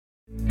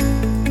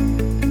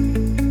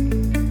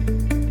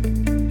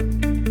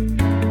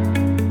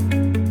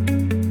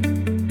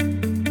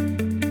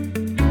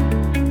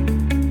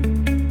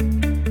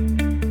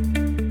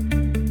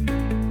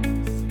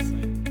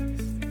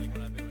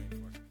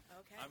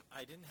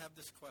I didn't have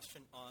this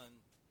question on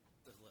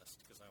the list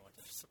because I wanted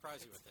to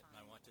surprise you with it, and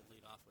I wanted to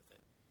lead off with it.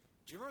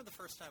 Do you remember the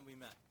first time we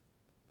met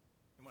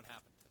and what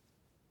happened?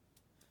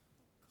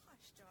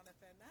 Gosh,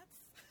 Jonathan,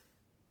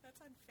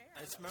 that's unfair.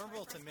 It's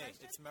memorable to me.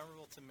 It's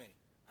memorable to me.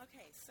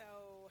 Okay,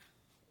 so,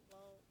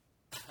 well,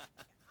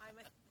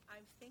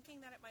 I'm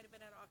thinking that it might have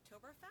been at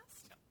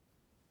Oktoberfest. No.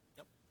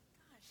 Yep.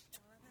 Gosh,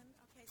 Jonathan.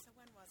 Okay, so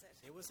when was it?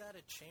 It was at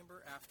a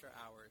chamber after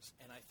hours,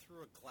 and I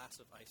threw a glass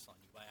of ice on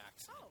you by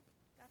accident. Oh,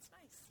 that's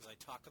nice. Because I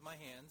talk with my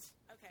hands.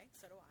 Okay,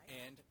 so do I.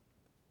 And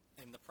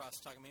in the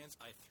process of talking with my hands,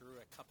 I threw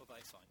a cup of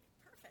ice on you.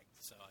 Perfect.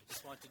 So I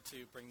just wanted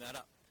to bring that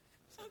up.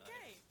 So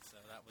okay.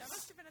 That was. That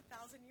must have been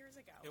 1,000 years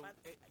ago.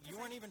 You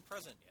weren't even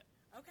present yet.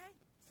 Okay.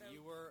 So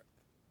you were.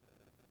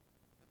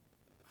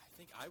 I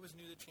think I was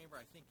new to the chamber.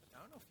 I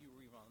don't know if you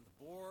were even on the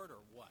board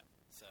or what.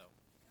 So.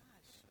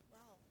 Gosh.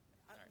 Well.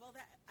 Right. Well,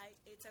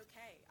 it's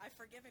okay. I've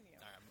forgiven you.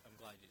 All right, I'm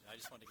glad you did. I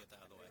just wanted to get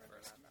that out of the way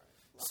first.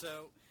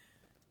 So,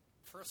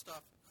 first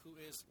off, who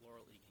is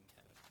Laurel Egan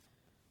Kennedy?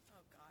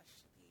 Oh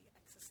gosh, the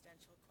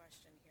existential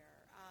question here.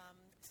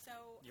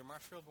 You're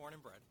Marshfield born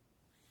and bred.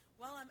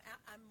 Well, I'm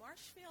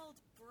Marshfield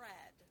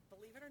bred.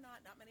 Believe it or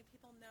not many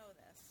people know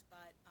this,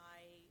 but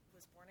I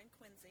was born in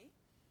Quincy,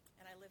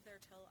 and I lived there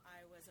till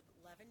I was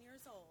 11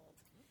 years old.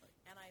 Really?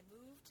 And I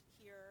moved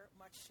here,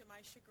 much to my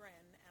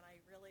chagrin, and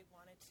I really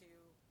wanted to.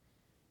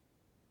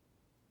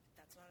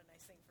 That's not a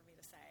nice thing for me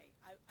to say.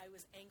 I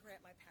was angry at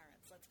my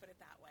parents, let's put it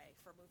that way,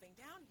 for moving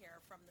down here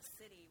from the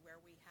city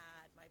where we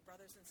had my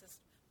brother and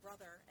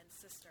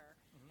sister,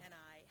 Mm-hmm. and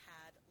I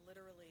had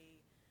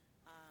literally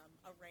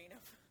a reign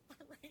of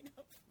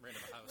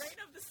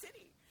the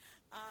city.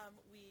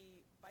 We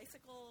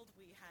bicycled.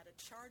 We had a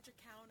charge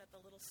account at the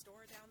little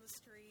store down the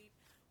street.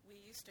 We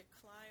used to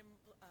climb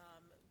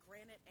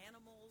granite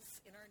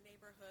animals in our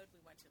neighborhood.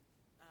 We went to.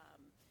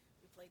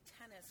 We played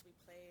tennis. We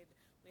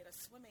had a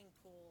swimming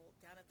pool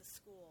down at the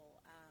school.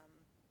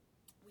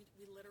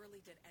 We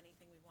literally did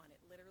anything we wanted.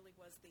 It literally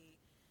was the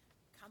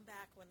come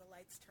back when the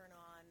lights turn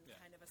on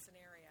kind of a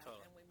scenario.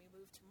 Totally. And when we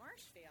moved to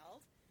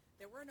Marshfield,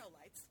 there were no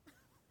lights.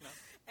 No.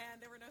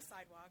 And there were no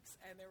sidewalks,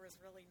 and there was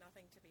really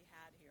nothing to be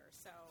had here.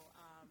 So,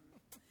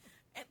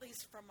 at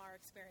least from our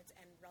experience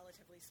and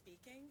relatively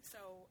speaking,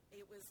 so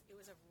it was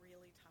a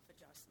really tough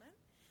adjustment.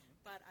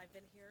 Mm-hmm. But I've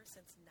been here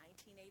since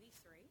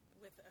 1983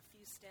 with a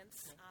few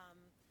stints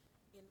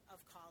of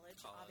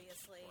college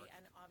obviously, work.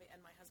 and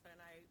my husband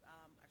and I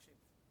actually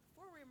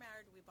before we were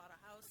married, we bought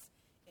a house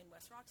in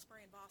West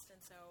Roxbury in Boston.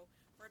 So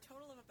for a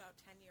total of about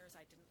 10 years,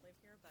 I didn't live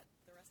here, but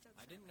the rest of the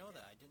time I didn't know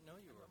that. I didn't know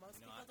you were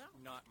most people don't.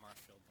 Not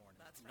Marshfield born.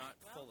 That's right. Not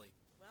fully.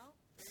 Well,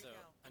 there So you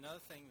go.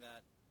 another thing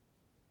that,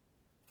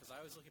 because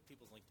I always look at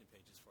people's LinkedIn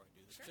pages before I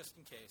do this, Sure. just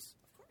in case.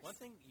 Of course. One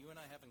thing you and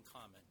I have in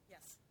common,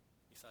 Yes.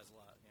 besides a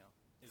lot,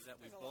 is that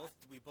There's a lot.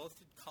 we both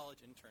did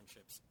college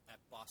internships at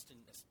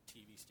Boston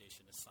TV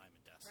station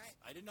assignment desks. Right.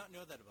 I did not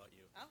know that about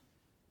you. Oh.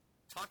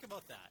 Talk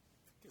about that.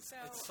 'Cause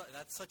So-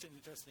 that's such an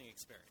interesting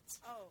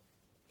experience. Oh,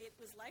 it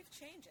was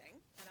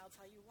life-changing, and I'll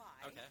tell you why.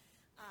 Okay.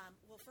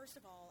 Well, first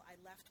of all, I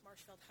left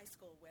Marshfield High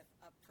School with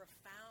a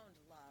profound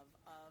love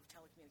of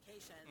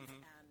telecommunications,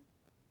 Mm-hmm. and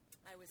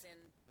I was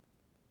in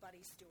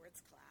Buddy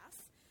Stewart's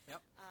class.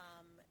 Yep.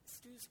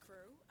 Stu's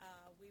crew.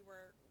 We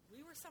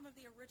were some of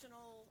the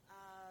original.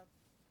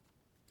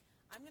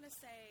 I'm going to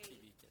say,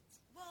 TV kids.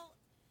 well,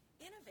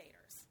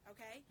 innovators.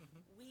 Okay.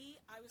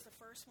 Mm-hmm. I was the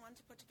first one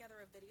to put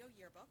together a video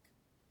yearbook.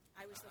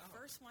 I was the Wow.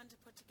 first one to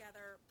put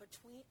together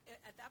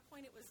at that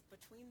point it was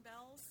Between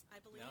Bells, I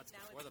believe. Now it's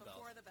Before the Bells.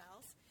 Before the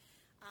Bells.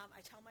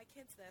 I tell my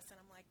kids this, and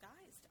I'm like,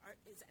 guys,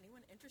 is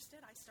anyone interested?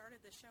 I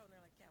started this show, and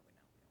they're like, yeah, we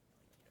know. We don't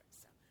really care.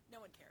 So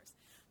no one cares.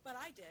 But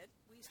I did.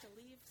 We used to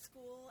leave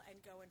school and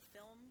go and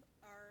film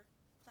our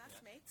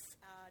classmates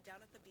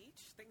down at the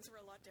beach. Things were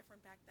a lot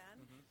different back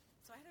then. Mm-hmm.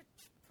 So I had a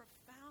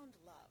profound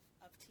love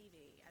of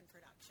TV and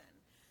production.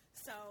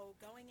 So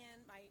going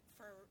in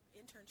for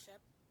internship,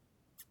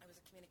 I was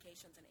a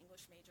communications and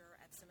English major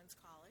at Simmons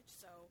College.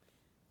 So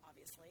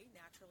obviously,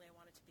 naturally, I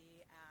wanted to be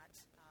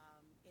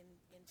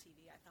in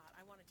TV. I thought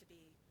I wanted to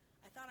be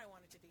an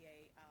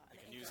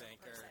Like a news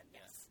anchor, person.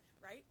 yeah. Yes,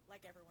 right,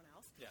 like everyone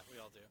else. Yeah, we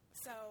all do.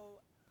 So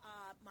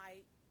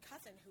my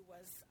cousin, who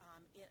was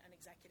an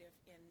executive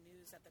in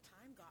news at the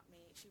time,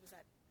 she was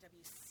at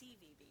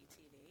WCVB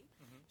TV.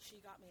 Mm-hmm. She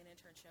got me an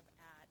internship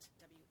at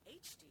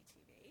WHD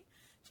TV,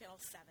 Channel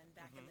 7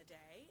 back in the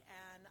day,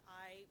 and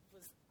I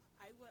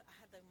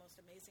had the most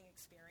amazing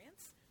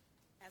experience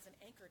as an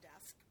anchor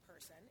desk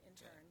person,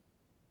 intern,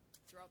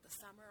 throughout the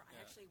summer. I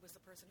actually was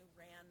the person who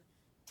ran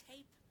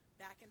tape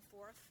back and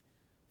forth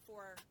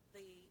for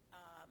the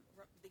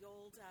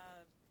old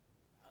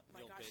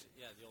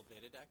The old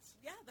beta decks.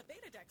 yeah, the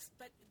beta decks,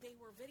 but they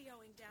were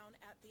videoing down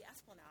at the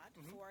Esplanade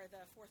for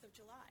the 4th of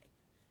July.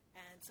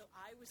 And so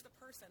I was the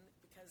person,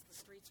 because the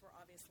streets were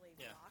obviously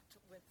blocked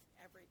with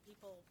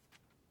people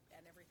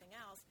and everything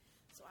else.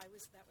 So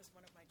that was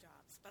one of my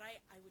jobs. But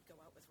I would go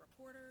out with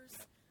reporters.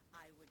 Yep.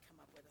 I would come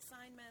up with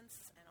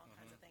assignments and all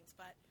kinds of things.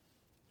 But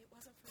it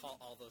wasn't for Call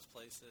me. all those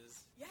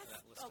places. Yes.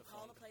 That list of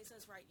Call phone the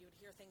places, right. You would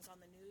hear things on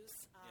the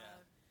news.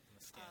 Yeah. And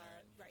the scanner.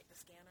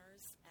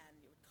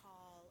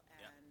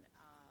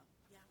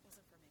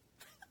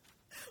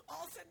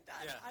 said and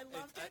done. Yeah, I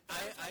loved it.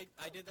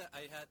 I did that.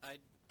 I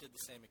did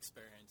the same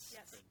experience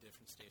Yes. for a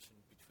different station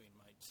between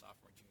my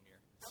sophomore and junior.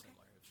 Okay.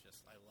 Similar. It was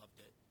just I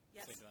loved it.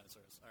 Yes. Same time,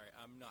 sort of, all right,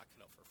 I'm not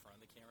cut out for front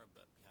of the camera,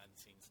 but behind the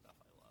scenes stuff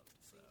I loved.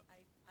 So,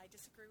 See, I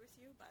disagree with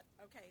you, but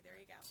okay, there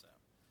you go. So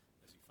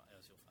as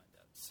you'll find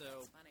out.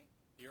 So That's funny.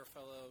 you're a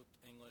fellow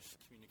English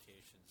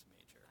communications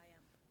major. I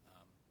am.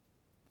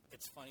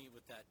 It's funny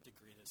with that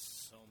degree. There's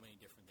so many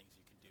different things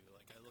you can do.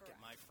 Like I look at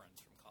Correct. my friends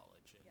from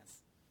college, and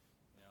Yes.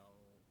 you know,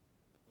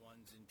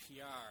 one's in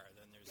PR.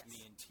 Then there's Yes.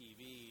 me in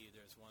TV.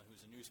 There's one who's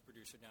a news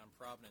producer down in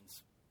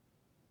Providence.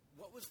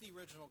 What was the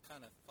original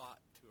kind of thought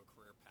to a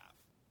career path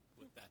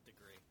with that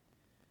degree?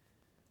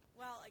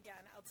 Well,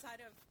 again, outside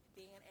of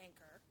being an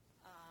anchor,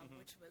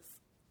 which was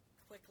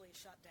quickly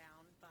shut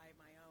down by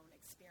my own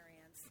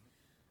experience,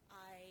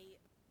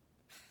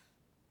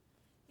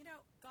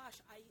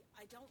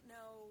 I don't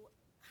know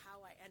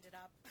how I ended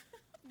up.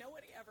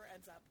 Nobody ever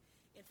ends up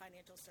in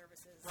financial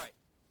services, Right.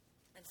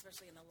 and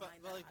especially in the But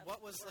line. like, that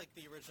what was work. like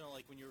the original,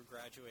 like when you were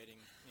graduating,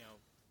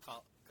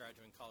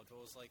 graduating college?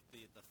 What was like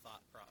the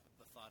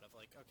thought of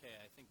like, okay,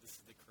 I think this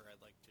is the career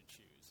I'd like to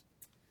choose.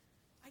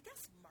 I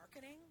guess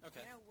marketing.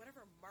 Okay.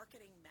 Whatever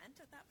marketing meant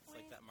at that It's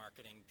point. like that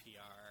marketing,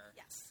 PR.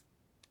 Yes.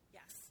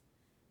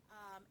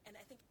 And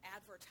I think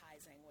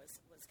advertising was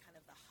kind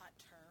of the hot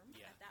term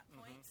Yeah. at that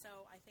point.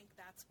 So I think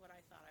that's what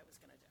I thought I was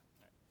going to do.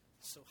 Right.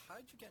 So how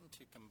did you get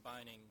into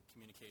combining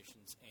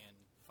communications and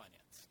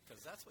finance?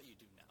 Because that's what you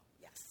do now.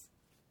 Yes.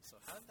 So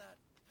how did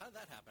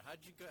that happen? How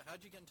did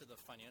you get into the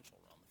financial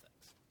realm of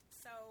things?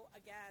 So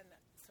again,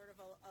 sort of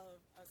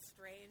a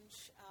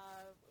strange,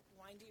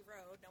 windy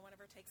road. No one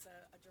ever takes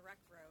a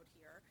direct road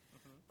here.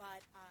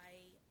 But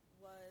I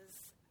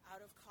was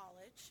out of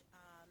college.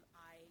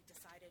 I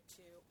decided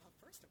to, well,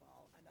 first of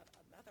all,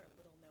 another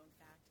little known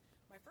fact,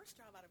 my first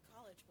job out of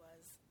college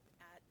was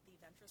at the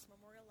Ventress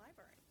Memorial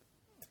Library.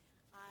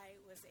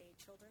 I was a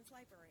children's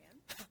librarian,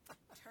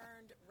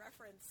 turned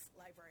reference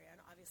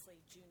librarian, obviously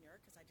junior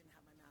because I didn't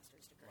have my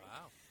master's degree.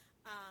 Wow.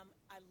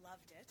 I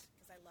loved it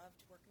because I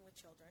loved working with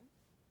children,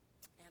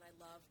 and I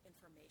love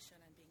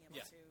information and being able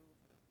Yeah. to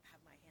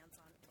have my hands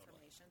on Totally.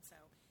 information. So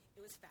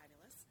it was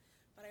fabulous.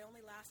 But I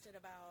only lasted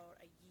about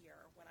a year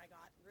when I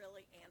got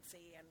really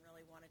antsy and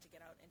really wanted to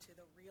get out into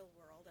the real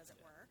world, as it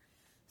Yeah. were.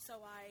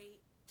 So I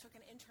took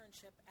an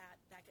internship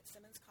back at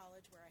Simmons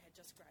College, where I had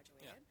just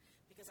graduated,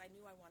 because I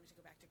knew I wanted to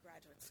go back to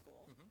graduate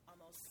school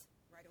almost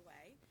right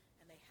away.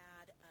 And they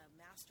had a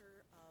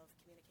Master of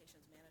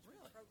Communications Management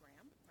Really?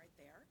 program right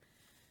there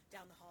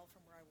down the hall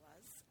from where I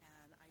was.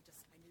 And I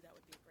knew that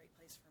would be a great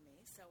place for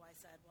me. So I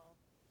said, well,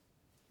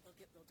 they'll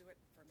do it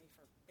for me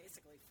for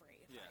basically free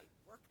if Yeah. I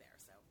work there.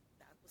 So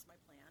that was my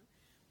plan.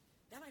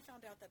 Then I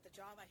found out that the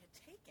job I had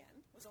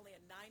taken was only a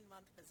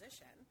 9-month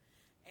position,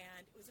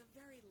 and it was a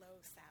very low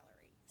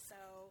salary.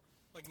 So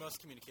Like most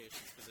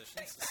communications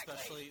positions,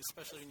 Exactly.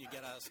 especially when you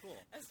get out of school.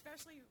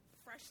 especially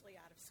freshly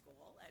out of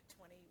school at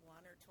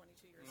 21 or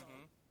 22 years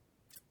old.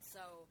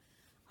 So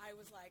I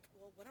was like,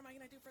 well, what am I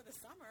going to do for the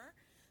summer?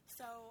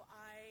 So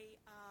I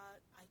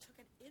took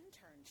an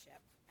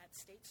internship at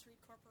State Street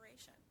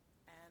Corporation,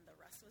 and the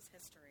rest was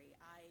history.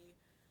 I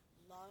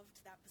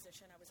loved that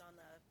position. I was on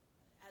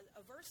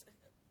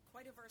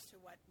quite averse to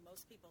what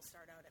most people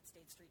start out at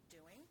State Street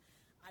doing.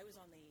 I was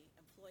on the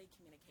employee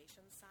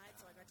communications side,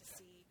 so I got to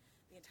see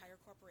the entire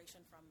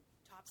corporation from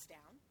tops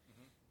down.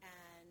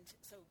 And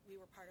so we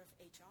were part of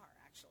HR,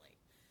 actually.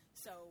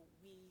 So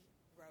we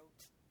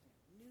wrote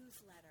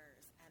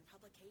newsletters and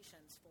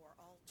publications for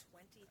all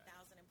 20,000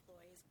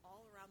 employees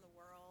all around the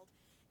world.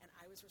 And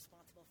I was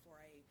responsible for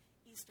a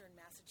Eastern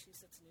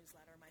Massachusetts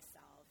newsletter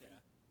myself. Yeah. And,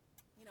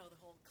 the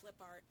whole clip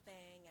art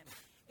thing. And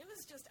it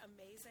was just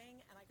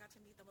amazing. And I got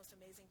to meet the most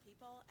amazing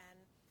people. And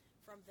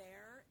from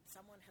there,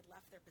 someone had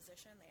left their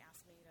position. They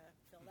asked me to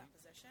fill that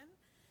position.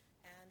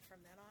 And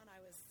from then on, I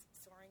was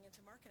soaring into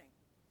marketing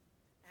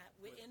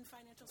in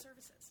financial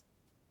services.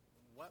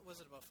 What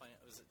was it about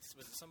finance?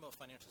 Was it something about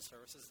financial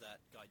services that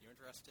got you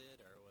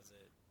interested, or was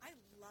it? I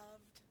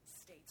loved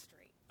State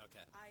Street.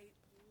 Okay. I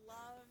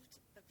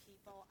loved the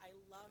people. I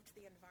loved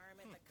the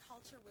environment. The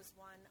culture was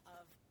one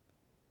of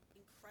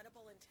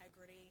incredible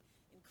integrity,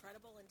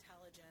 incredible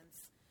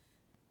intelligence,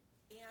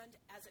 and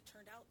as it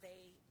turned out,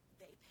 they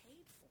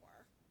paid for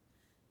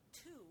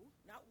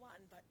not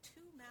one, but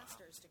two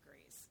master's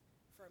degrees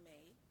for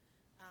me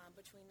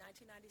between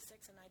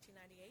 1996 and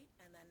 1998,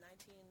 and then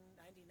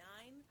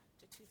 1999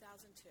 to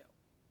 2002.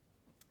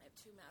 I have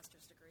two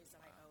master's degrees that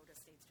I owe to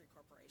State Street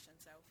Corporation,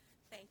 so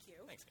thank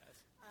you. Thanks,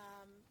 guys.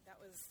 That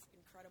was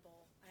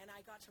incredible. And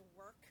I got to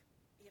work,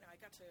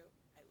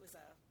 it was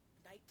a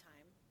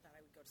nighttime that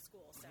I would go to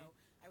school. So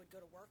I would go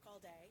to work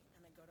all day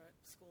and then go to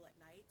school at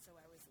night. So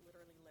I was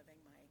literally living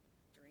my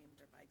dream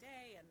by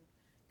day and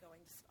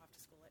going off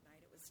to school at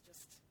night. It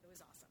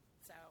was awesome.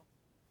 So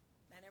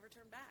I never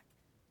turned back.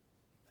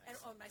 And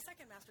my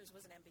second master's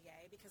was an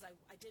MBA because I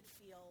did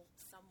feel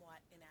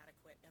somewhat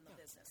inadequate in the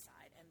business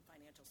side and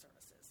financial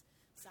services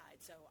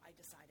side. So I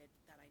decided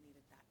that I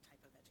needed that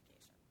type of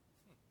education.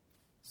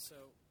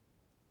 So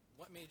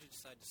what made you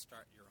decide to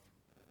start your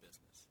own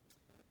business?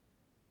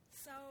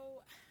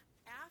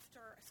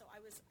 So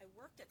I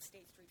worked at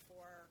State Street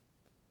for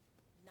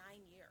 9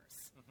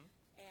 years,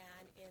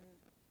 and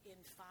in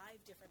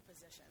 5 different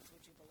positions,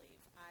 would you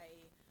believe?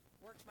 I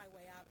worked my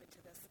way up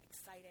into this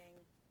exciting.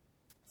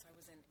 So I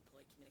was in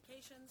employee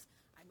communications.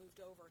 I moved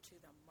over to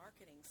the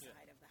marketing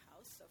side of the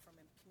house, so from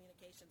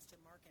communications to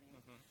marketing,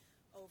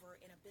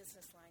 over in a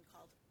business line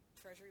called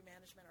treasury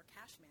management or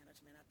cash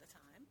management at the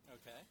time.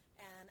 Okay.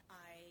 And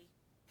I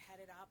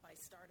headed up. I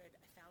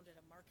founded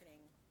a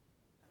marketing,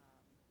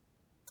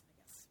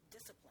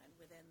 discipline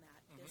within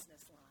that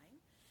business line.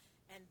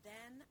 And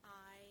then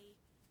I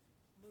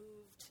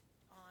moved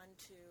on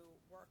to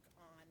work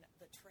on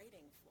the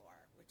trading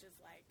floor, which is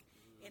like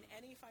in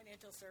any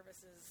financial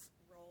services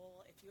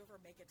role, if you ever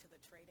make it to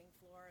the trading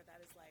floor, that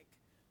is like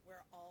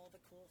where all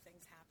the cool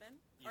things happen.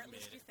 Or at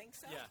least you think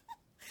so. Yeah.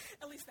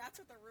 At least that's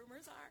what the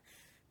rumors are.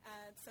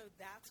 And so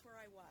that's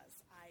where I was.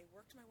 I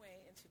worked my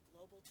way into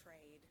global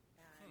trade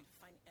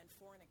and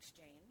foreign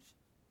exchange.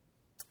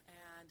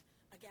 And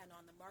again,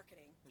 on the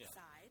marketing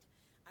side,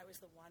 I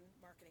was the one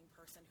marketing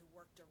person who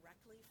worked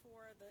directly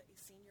for the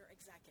senior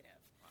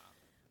executive. Wow.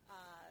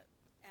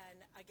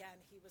 And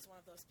again, he was one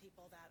of those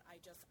people that I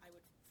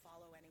would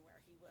follow anywhere.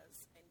 He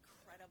was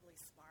incredibly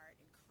smart,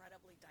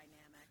 incredibly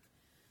dynamic,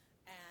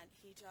 and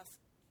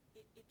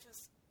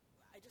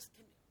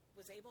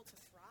was able to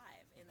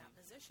thrive in that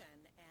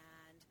position.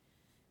 And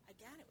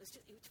again,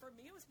 for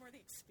me, it was more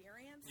the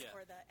experience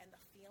and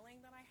the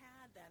feeling that I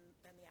had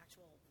than the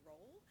actual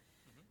role.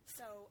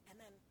 So, and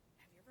then,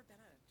 have you ever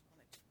been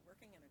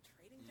working in a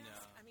trading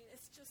desk? No. I mean,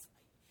 it's just,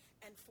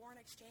 and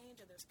foreign exchange,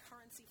 and there's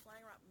currency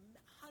flying around,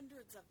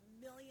 hundreds of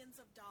millions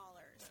of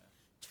dollars,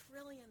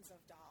 trillions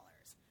of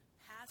dollars,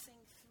 passing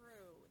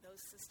through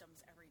those systems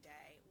every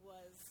day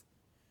was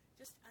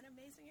just an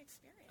amazing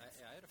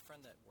experience. I had a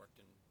friend that worked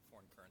in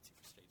foreign currency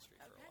for State Street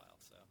for a while.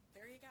 So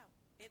there you go.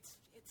 It's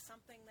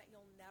something that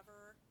you'll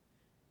never.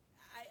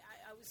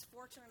 I was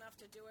fortunate enough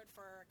to do it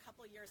for a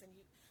couple of years, and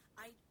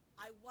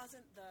I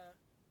wasn't the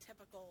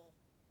typical.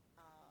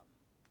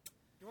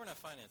 You weren't a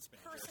finance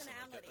manager.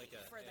 Personality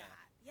for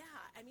that. Yeah,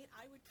 I mean,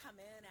 I would come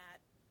in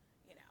at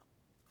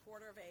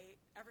 7:45.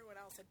 Everyone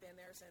else had been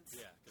there since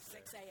 6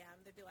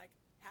 a.m. They'd be like,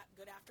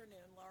 "Good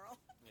afternoon,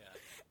 Laurel." Yeah.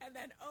 And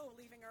then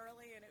leaving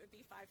early, and it would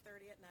be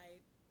 5:30 at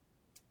night.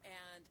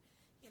 And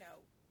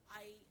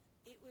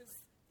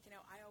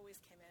I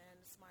always came in,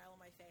 smile on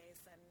my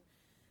face, and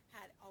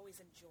had always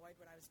enjoyed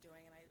what I was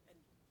doing, and I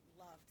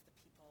loved the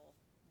people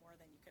more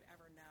than you could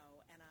ever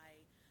know. And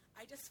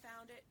I just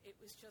found it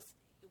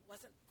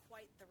wasn't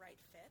quite the right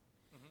fit.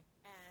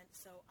 And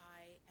so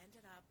I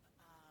ended up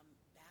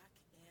back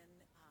in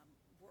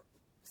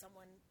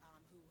someone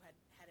who had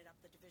headed up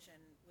the division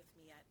with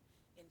me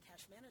in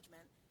cash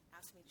management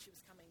asked me,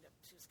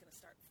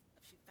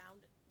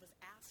 was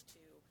asked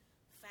to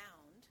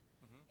found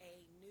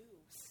a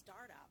new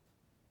startup,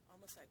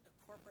 almost like a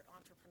corporate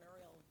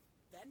entrepreneurial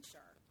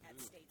venture at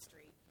State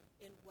Street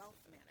in wealth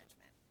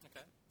management.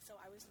 Okay. So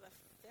I was the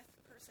 5th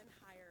person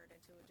hired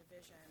into a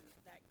division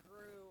that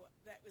grew,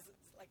 that was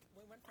like,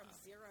 we went from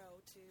zero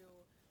to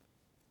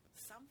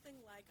something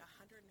like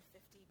 $150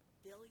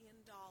 billion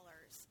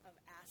of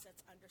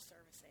assets under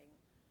servicing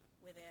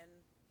within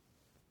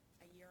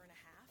a year and a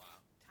half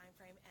time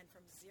frame, and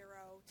from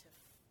zero to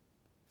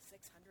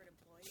 600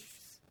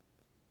 employees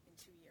in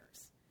 2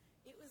 years.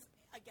 It was,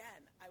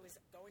 again, I was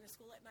going to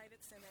school at night at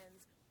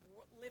Simmons,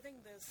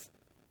 living this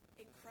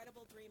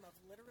incredible dream of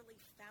literally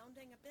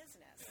founding a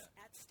business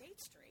at State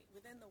Street,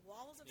 within the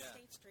walls of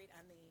State Street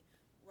and the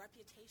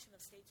reputation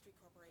of State Street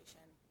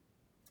Corporation,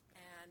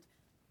 and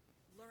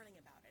learning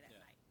about it at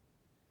night.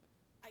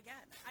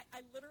 Again,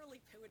 I literally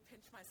would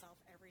pinch myself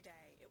every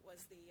day. It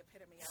was the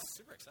epitome of...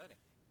 Super exciting.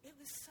 It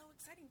was so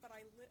exciting, but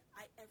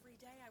every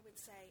day I would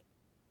say,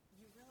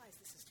 you realize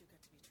this is too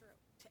good to be true,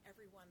 to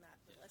everyone that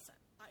would listen.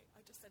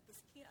 I just said,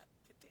 this can't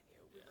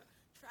continue. We were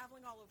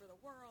traveling all over the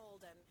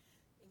world, and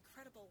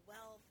incredible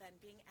wealth, and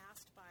being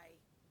asked by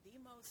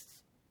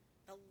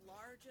the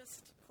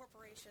largest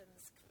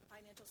corporations,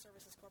 financial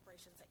services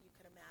corporations that you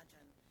could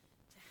imagine,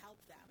 to help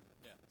them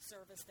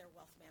service their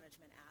wealth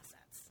management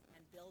assets and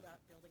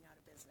building out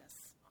a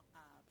business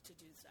to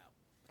do so.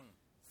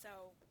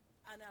 So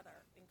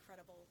another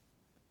incredible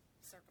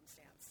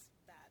circumstance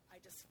that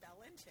I just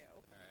fell into.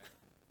 All right.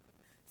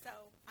 So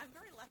I'm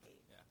very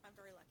lucky. Yeah. I'm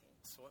very lucky.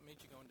 So what made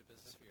you go into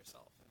business for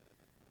yourself?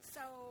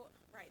 So,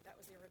 right, that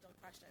was the original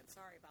question.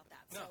 Sorry about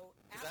that. No,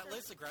 because that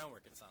lays the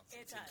groundwork, it sounds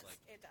it seems does, like.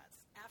 It does.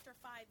 After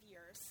 5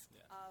 years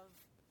of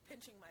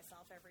pinching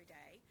myself every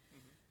day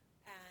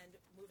and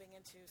moving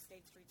into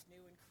State Street's new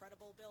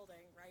incredible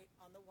building right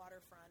on the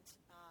waterfront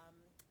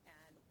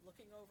and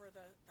looking over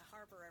the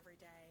harbor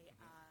every day,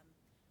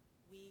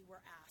 we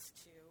were asked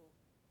to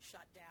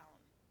shut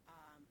down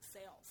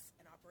sales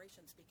and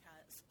operations,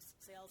 because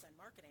sales and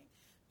marketing,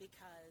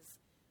 because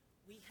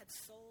we had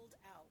sold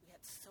out. We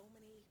had so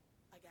many...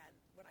 Again,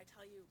 when I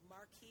tell you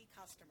marquee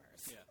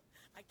customers,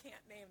 I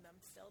can't name them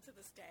still to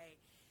this day,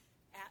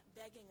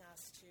 begging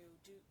us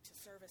to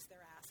service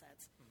their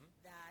assets,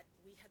 that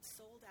we had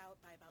sold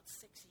out by about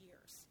 6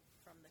 years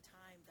from the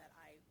time that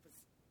I was,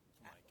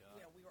 Oh my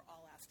God. we were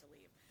all asked to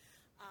leave.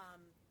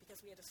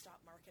 Because we had to stop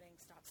marketing,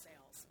 stop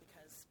sales,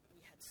 because we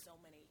had so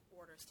many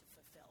orders to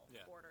fulfill,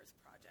 Yeah. orders,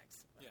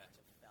 projects, whatever Yeah.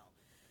 to fulfill.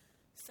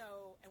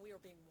 So, and we were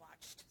being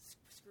watched,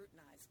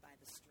 scrutinized by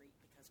the street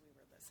because we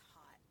were this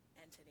hot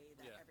entity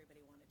that Yeah.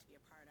 everybody wanted to be a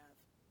part of.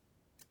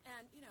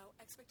 And,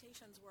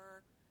 expectations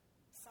were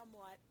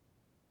somewhat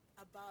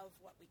above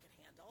what we could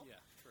handle. Yeah,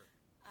 true.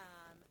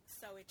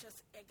 So it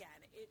just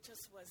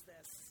was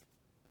this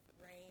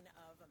reign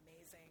of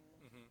amazing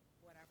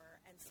whatever.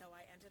 And so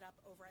I ended up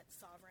over at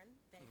Sovereign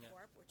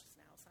Bancorp, which is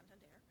now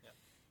Santander. Yep.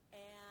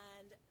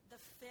 And the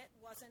fit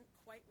wasn't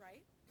quite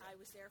right. I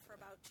was there for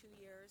about 2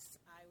 years.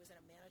 I was in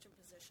a management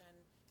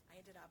position.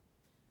 I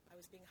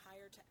was being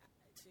hired to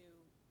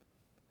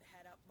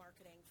head up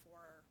marketing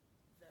for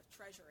the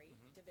Treasury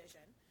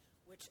division,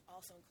 which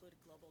also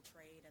included global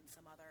trade and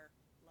some other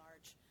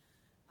large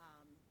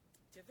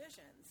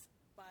divisions.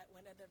 But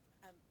what ended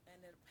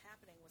up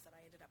happening was that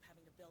I ended up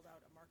having to build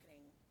out a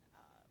marketing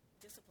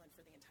discipline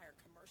for the entire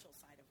commercial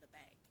side of the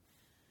bank.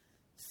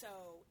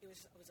 So it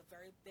was a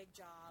very big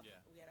job. Yeah.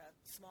 We had a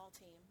small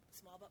team,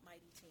 small but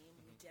mighty team.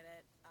 We did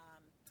it.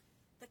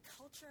 The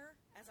culture,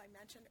 as I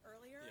mentioned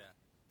earlier, Yeah.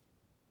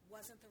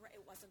 wasn't the right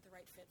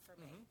fit for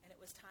me. And it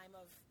was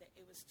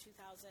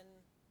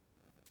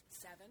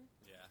 2007.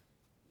 Yeah.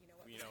 You know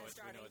what We was know kinda what's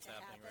starting to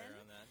happening right happen.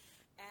 around that.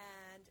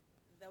 And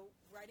the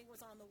writing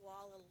was on the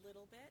wall a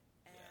little bit,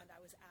 and Yeah. I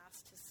was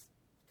asked to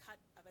cut,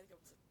 I think it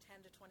was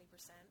 10 to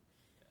 20%.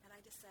 And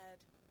I just said,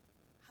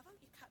 how about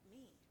you cut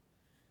me?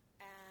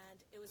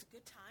 And it was a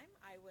good time.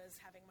 I was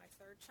having my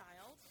third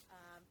child,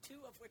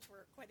 2 of which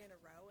were quite in a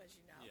row, as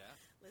you know, Yeah.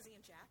 Lizzie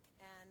and Jack.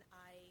 And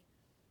I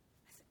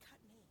said,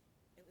 cut me.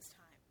 It was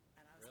time.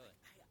 And I was Really?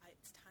 like,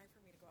 it's time for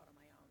me to go out on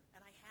my own.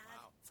 And I had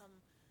Wow.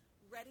 some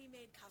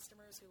ready-made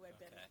customers who had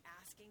been Okay.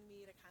 asking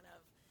me to kind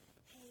of,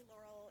 hey,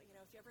 Laurel,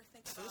 if you ever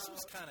think So about... this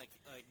was kind of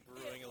like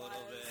brewing It a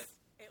little was. bit,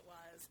 It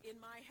was, in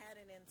my head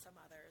and in some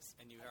others.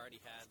 and you already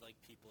had like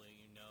people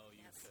you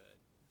Yes. could.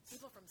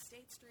 People from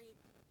State Street,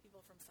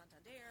 people from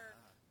Santander,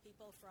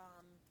 people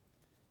from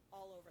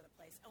all over the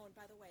place. Oh, and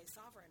by the way,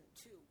 Sovereign,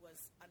 too,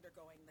 was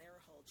undergoing their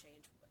whole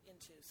change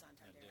into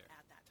Santander Santander.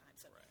 at that time.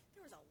 So Right.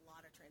 there was a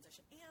lot of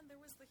transition. And there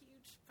was the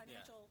huge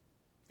financial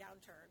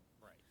downturn.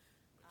 Right.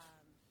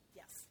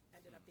 Yes,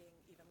 ended up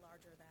being even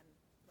larger than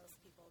most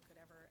people could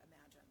ever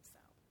imagine.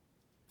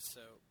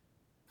 So,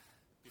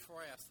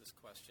 before I ask this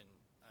question,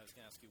 I was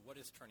going to ask you, what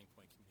is Turning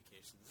Point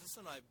Communications? This is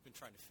something I've been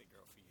trying to figure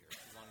out for years,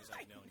 as long as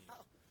I've known you.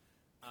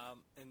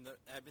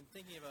 I've been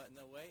thinking about it, and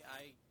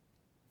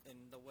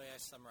the way I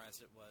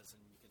summarized it was,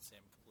 and you can say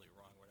I'm completely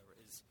wrong, whatever,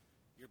 is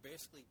you're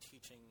basically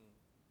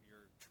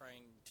you're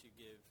trying to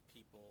give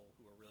people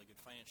who are really good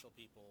financial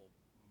people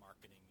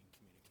marketing and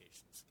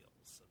communication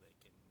skills so they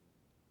can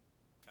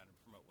kind of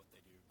promote what they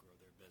do, grow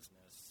their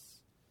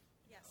business.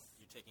 Yes.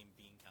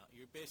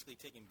 You're basically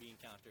taking bean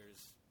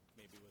counters,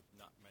 maybe with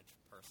not much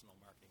personal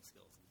marketing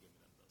skills, and giving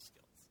them those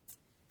skills.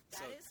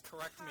 That is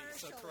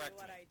partially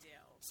what I do.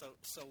 So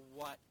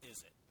what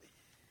is it?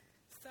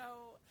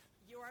 So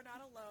you are not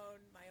alone.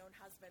 My own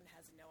husband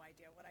has no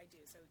idea what I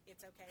do, so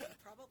it's okay.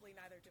 Probably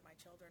neither do my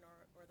children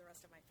or the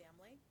rest of my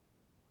family.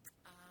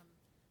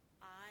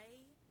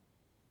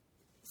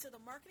 So the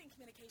marketing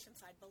communication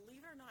side,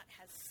 believe it or not,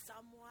 has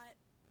somewhat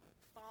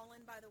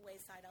fallen by the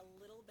wayside a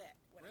little bit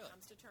when it Really?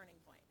 comes to Turning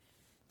Point.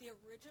 The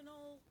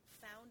original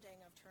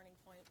founding of Turning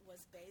Point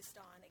was based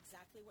on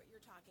exactly what you're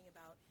talking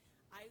about.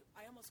 I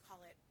almost call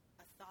it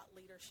a thought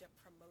leadership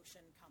promotion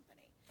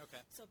company.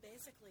 Okay. So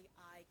basically,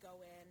 I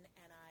go in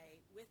and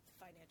with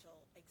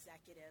financial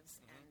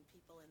executives and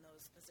people in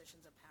those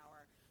positions of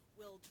power,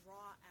 will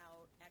draw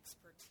out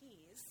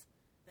expertise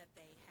that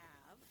they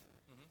have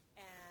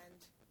and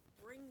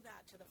bring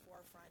that to the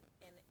forefront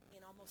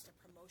in almost a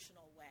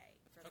promotional way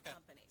for the Okay.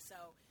 company.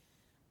 So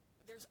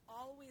there's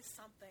always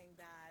something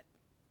that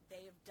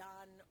they've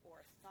done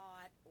or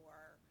thought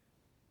or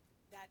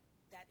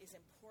that is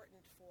important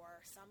for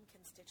some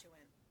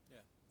constituent Yeah.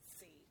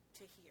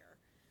 to hear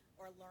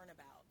or learn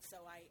about.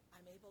 So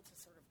I'm able to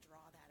sort of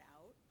draw that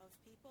out of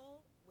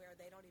people where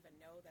they don't even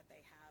know that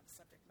they have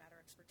subject matter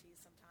expertise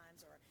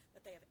sometimes or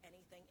that they have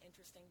anything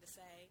interesting to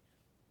say.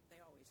 They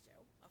always do,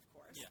 of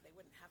course. Yeah. They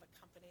wouldn't have a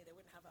company. They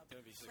wouldn't have a They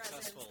wouldn't be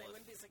presence. successful They if-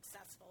 wouldn't be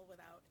successful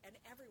without. And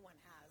everyone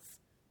has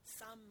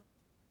some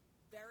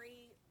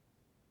very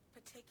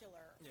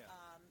particular Yeah.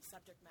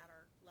 subject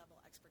matter level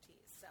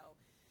expertise. So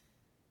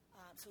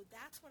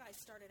that's what I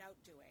started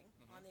out doing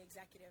on the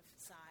executive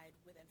side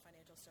within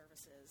financial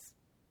services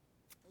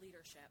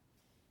leadership.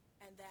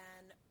 And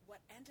then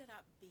what ended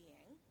up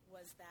being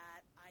was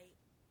that I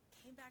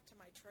came back to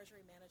my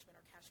treasury management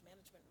or cash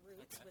management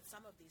roots Okay. with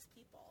some of these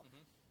people.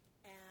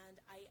 And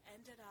I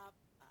ended up,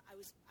 I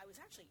was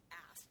actually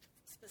asked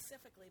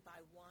specifically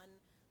by one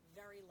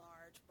very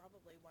large,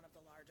 probably one of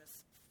the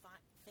largest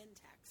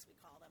fintechs, we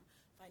call them,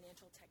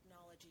 financial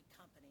technology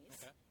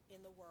companies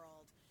in the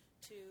world,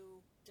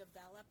 to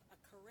develop a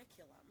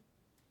curriculum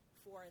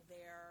for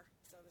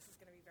so this is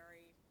going to be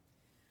very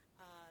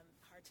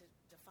hard to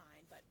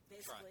define, but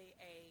basically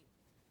a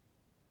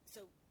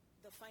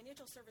the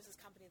financial services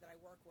company that I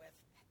work with,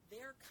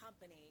 their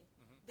company,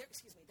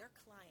 their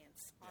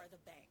clients are the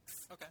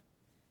banks. Okay.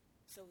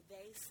 So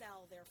they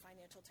sell their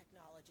financial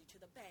technology to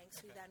the banks,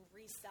 who then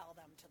resell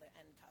them to the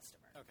end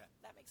customer. Okay.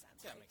 That makes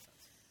sense, Yeah, right? it makes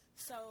sense.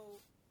 So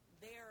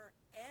their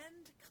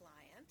end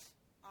client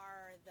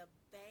are the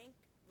bank.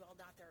 Well,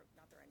 not their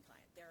end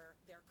client.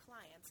 Their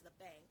clients, the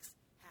banks,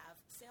 have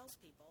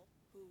salespeople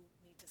who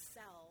need to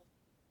sell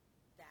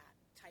that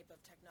type of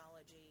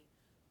technology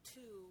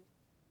to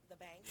the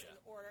banks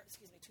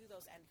to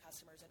those end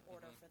customers in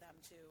order for them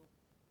to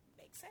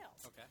make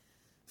sales. Okay.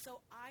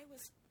 So I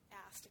was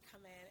asked to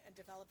come in and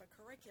develop a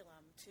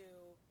curriculum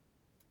to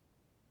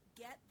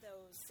get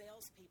those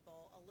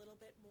salespeople a little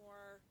bit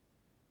more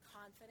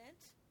confident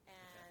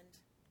and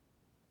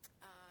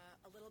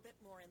a little bit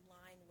more in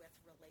line with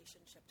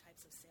relationship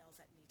types of sales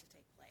that need to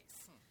take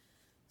place.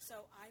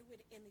 So I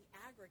would, in the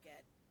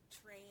aggregate,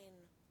 train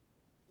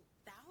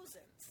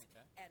thousands,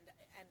 and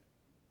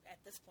at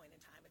this point in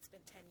time, it's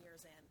been 10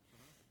 years in,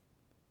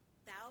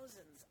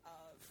 thousands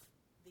of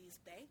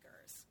these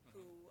bankers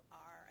who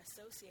are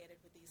associated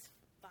with these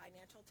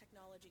financial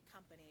technology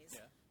companies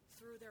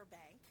through their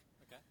bank.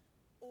 Okay.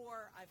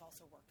 Or I've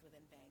also worked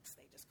within banks.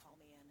 They just call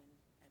me in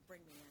and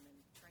bring me in and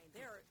train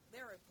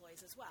their employees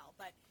as well.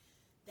 But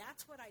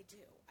that's what I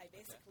do. I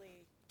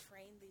basically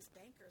train these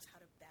bankers how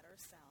to better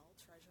sell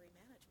treasury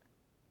management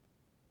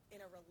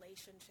in a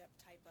relationship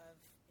type of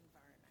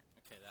environment.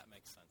 Okay, that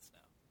makes sense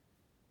now.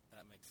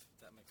 That makes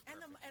perfect.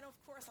 And of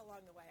course,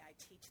 along the way, I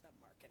teach them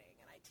marketing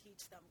and I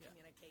teach them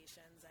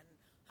communications and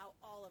how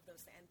all of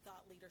those, and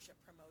thought leadership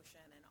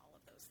promotion and all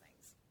of those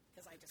things,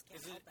 because I just can't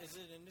help it. Is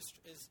it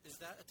industry? Is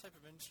that a type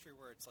of industry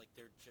where it's like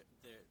they're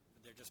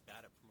just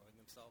bad at promoting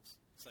themselves?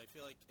 So I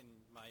feel like in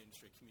my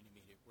industry, community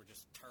media, we're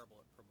just terrible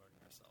at promoting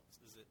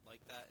ourselves. Is it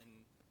like that in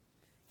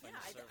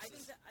financial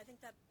services? I think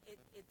that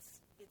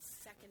it's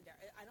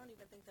secondary. I don't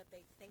even think that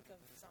they think of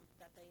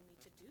that they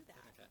need to do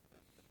that. Okay.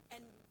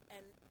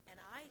 And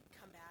I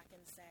come back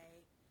and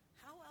say,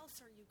 how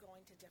else are you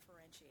going to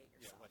differentiate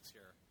yourself? Yeah, what's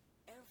your...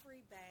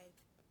 Every bank,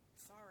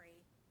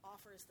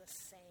 offers the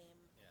same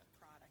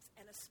products.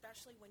 And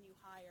especially when you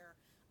hire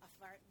a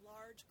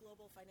large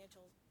global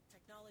financial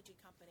technology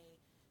company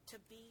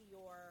to be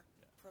your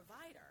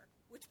provider,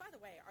 which, by the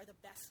way,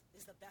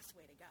 is the best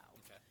way to go.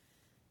 Okay.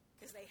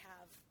 Because they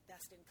have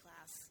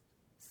best-in-class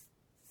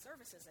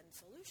services and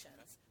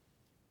solutions.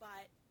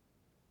 But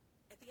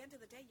at the end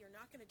of the day, you're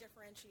not going to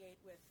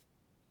differentiate with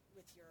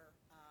your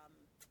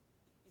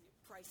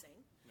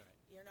pricing. Right.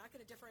 You're not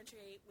going to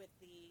differentiate with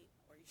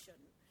or you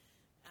shouldn't.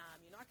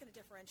 You're not going to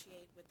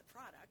differentiate with the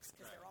products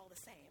because they're all the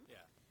same.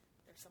 Yeah.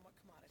 They're somewhat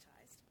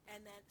commoditized.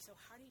 And then, so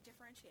how do you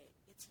differentiate?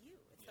 It's you.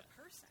 It's the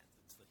person.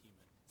 It's the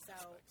human So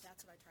aspects.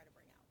 that's what I try to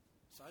bring out.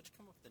 So how'd you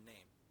come up with the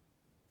name?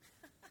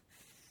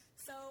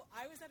 So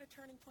I was at a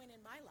turning point in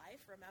my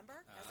life,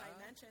 remember? As I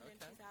mentioned in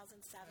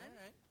 2007. All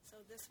right.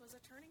 So this was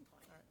a turning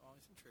point. All right.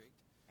 Always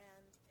intrigued.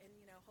 And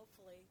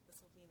hopefully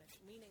this will mean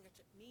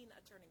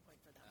a turning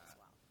point for them as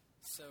well.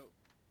 So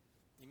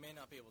you may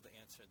not be able to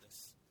answer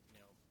this,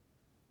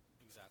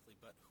 exactly,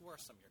 but who are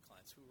some of your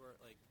clients? Who are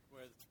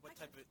what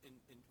type of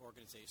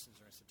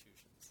organizations or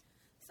institutions?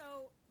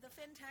 So the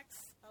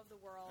fintechs of the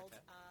world,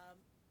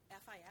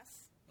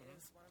 FIS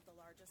is one of the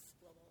largest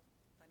global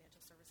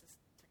financial services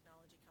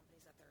technology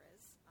companies that there are.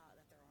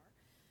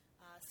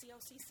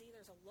 COCC,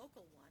 there's a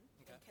local one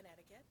in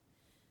Connecticut.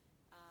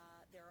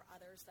 There are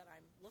others that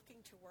I'm looking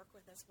to work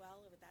with as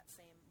well with that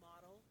same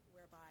model,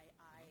 whereby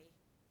I,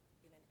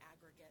 in an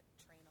aggregate,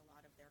 train a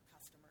lot of their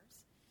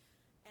customers.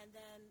 And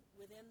then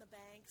within the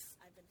banks,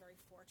 I've been very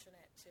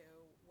fortunate to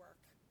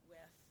work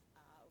with,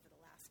 over the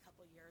last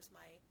couple of years,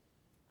 my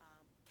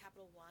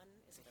Capital One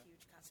is a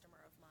huge customer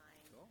of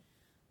mine. Cool.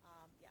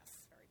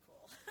 Yes, very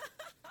cool.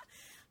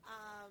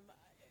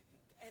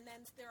 And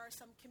then there are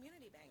some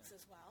community banks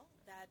as well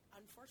that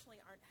unfortunately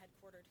aren't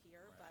headquartered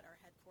here, but are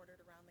headquartered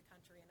around the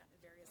country in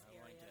various areas.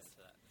 I want to get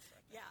into that in a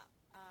second. Yeah.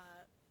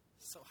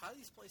 So how do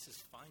these places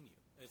find you?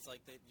 It's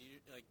like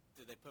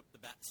did they put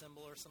the bat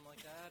symbol or something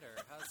like that, or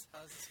how does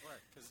this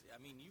work? Because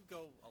you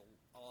go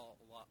all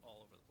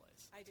over the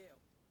place. I do.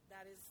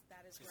 That is.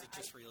 Is it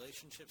just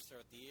relationships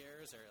throughout the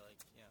years, or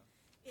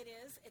It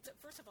is.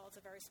 First of all, it's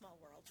a very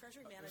small world.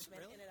 Treasury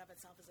management in and of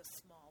itself is a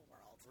small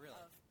world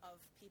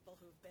of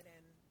people who've been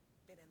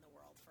in the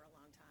world for a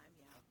long time.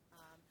 Yeah.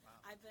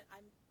 Wow.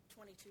 I'm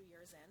 22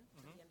 years in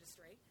to the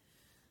industry.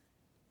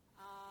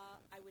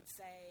 I would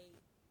say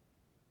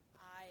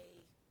I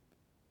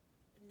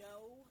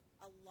know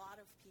a lot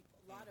of people,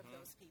 of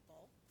those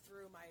people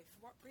through my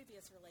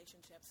previous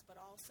relationships, but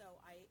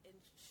also I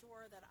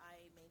ensure that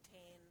I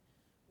maintain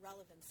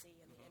relevancy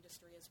in the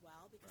industry as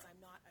well, because I'm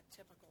not a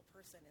typical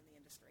person in the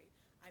industry.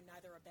 I'm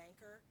neither a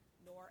banker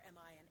nor am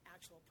I an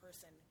actual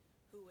person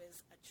who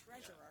is a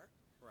treasurer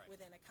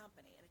within a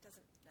company. And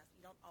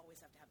you don't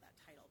always have to have that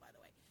title, by the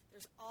way.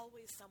 There's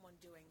always someone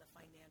doing the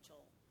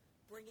financial,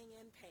 bringing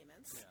in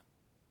payments,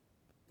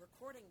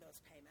 recording those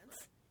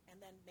payments, and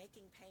then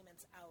making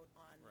payments out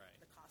on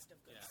the cost of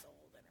goods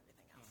sold and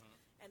everything else.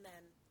 And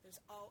then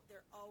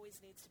there always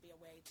needs to be a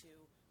way to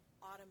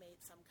automate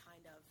some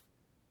kind of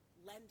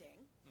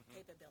lending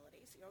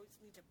capabilities. You always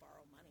need to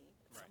borrow money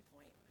at some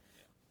point.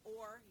 Yeah.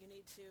 Or you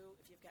need to,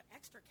 if you've got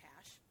extra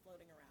cash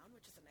floating around,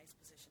 which is a nice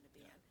position to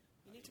be in,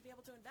 you need to be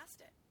able to invest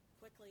it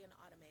quickly and in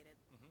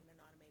an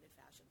automated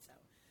fashion. So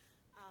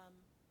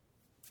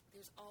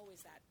there's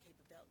always that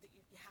capability.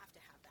 You have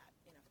to have that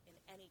in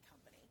any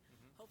company.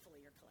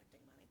 Hopefully you're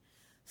collecting money.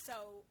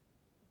 So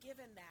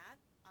given that,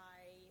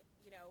 I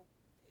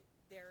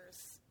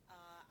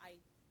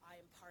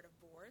am part of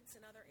boards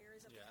in other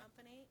areas of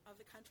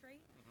the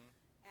country,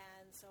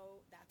 and so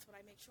that's what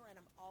I make sure. And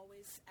I'm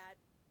always at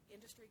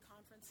industry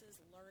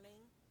conferences, learning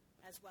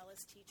as well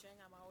as teaching.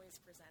 I'm always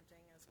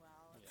presenting as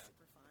well. It's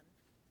super fun,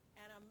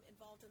 and I'm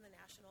involved in the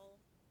national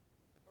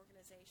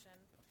organization.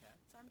 Okay.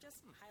 So I'm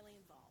just highly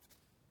involved.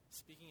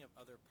 Speaking of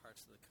other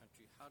parts of the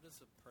country, how does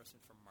a person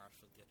from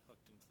Marshall get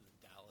hooked into the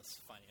Dallas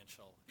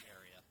financial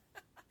area?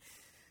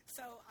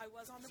 So I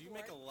was on the board. You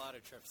make a lot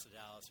of trips to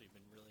Dallas, so you've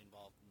been really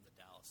involved in the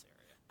Dallas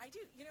area. I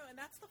do, and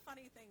that's the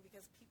funny thing,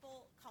 because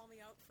people call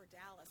me out for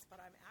Dallas, but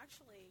I'm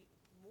actually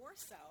more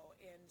so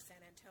in San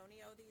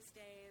Antonio these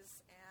days,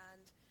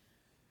 and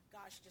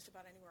gosh, just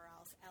about anywhere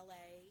else.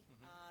 LA,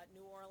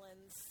 New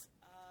Orleans,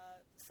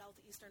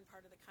 southeastern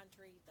part of the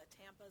country, the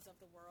Tampas of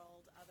the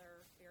world,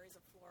 other areas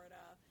of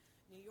Florida,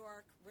 New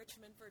York,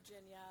 Richmond,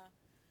 Virginia,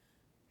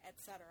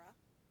 etc.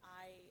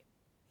 I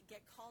get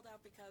called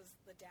out because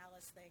the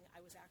Dallas thing, I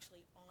was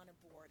actually on a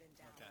board in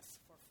Dallas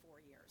for 4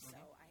 years. So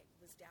I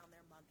was down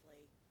there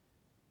monthly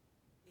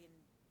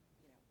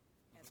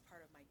as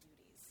part of my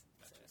duties,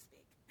 so to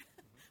speak.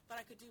 But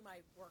I could do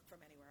my work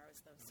from anywhere. I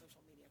was the social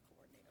media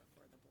coordinator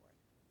for the board.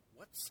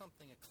 What's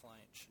something a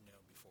client should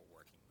know before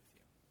working with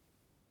you?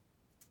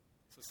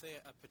 So say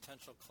a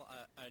potential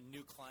a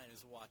new client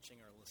is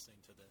watching or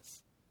listening to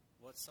this.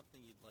 What's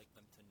something you'd like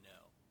them to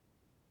know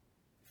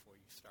before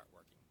you start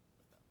working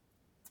with them?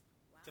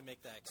 Wow. To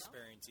make that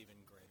experience even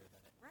greater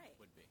than it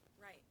would be.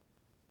 Right.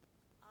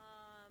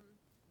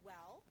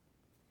 Well,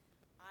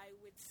 I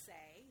would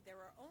say there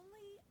are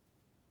only,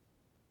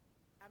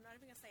 I'm not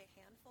even going to say a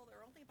handful, there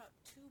are only about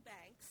 2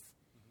 banks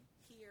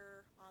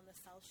here on the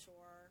South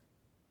Shore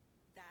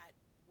that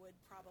would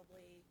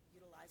probably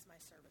utilize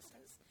my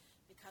services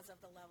because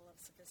of the level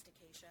of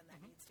sophistication that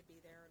needs to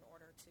be there in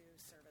order to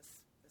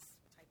service this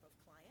type of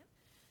client.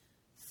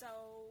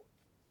 So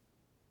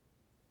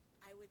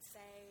I would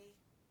say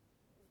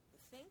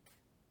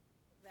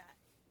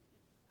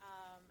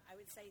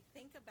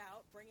think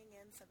about bringing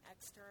in some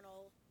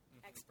external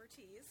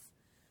expertise,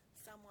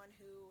 someone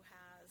who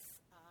has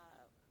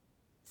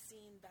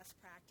seen best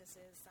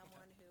practices,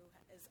 someone who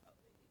is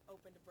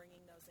open to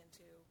bringing those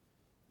into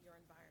your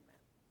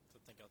environment. So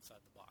think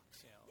outside the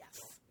box.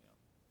 Yes.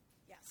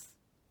 Yes.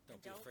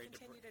 Don't be afraid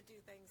continue to do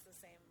things the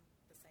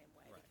same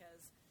way,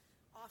 because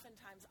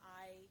oftentimes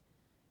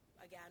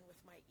again, with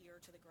my ear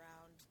to the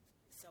ground,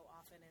 so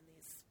often in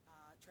these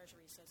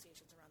treasury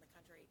associations around the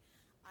country,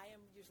 I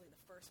am usually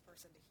the first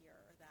person to hear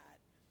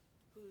that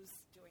who's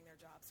doing their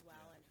jobs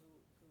well and who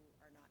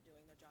are not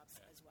doing their jobs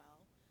as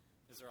well.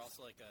 Is there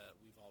also like a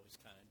we've always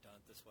kind of done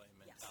it this way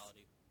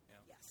mentality?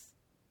 Yes.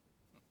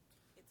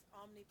 It's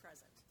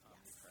omnipresent.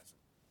 Omnipresent.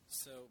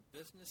 So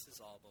business is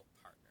all about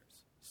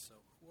partners. So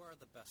who are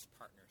the best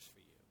partners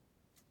for you?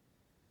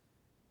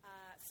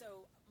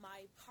 So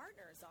my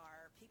partners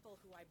are people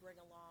who I bring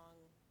along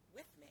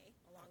with me,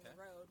 along the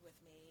road with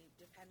me,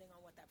 depending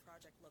on what that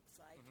project looks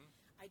like.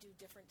 I do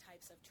different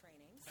types of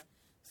trainings.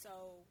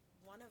 So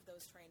one of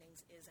those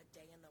trainings is a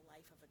day in the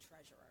life of a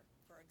treasurer,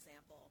 for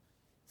example,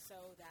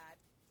 so that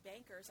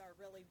bankers are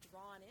really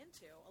drawn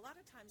into. A lot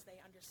of times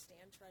they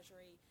understand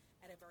treasury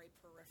at a very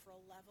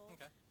peripheral level,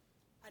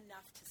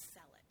 enough to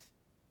sell it,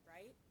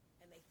 right?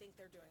 And they think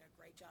they're doing a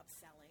great job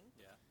selling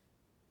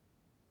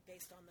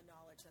based on the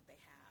knowledge that they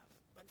have.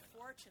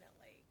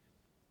 Unfortunately,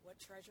 what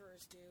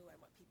treasurers do and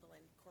what people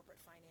in corporate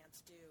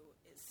finance do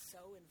is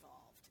so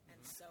involved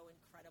and so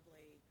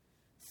incredibly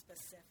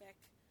specific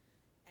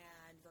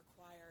and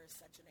requires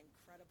such an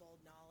incredible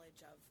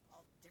knowledge of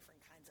all different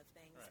kinds of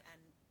things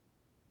and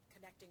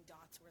connecting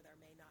dots where there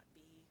may not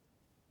be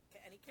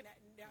any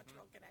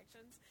natural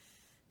connections,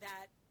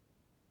 that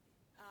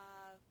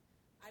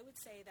I would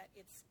say that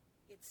it's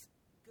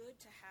good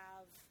to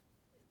have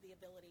the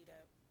ability to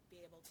be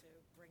able to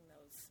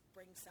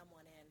bring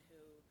someone in who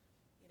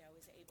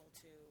is able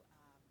to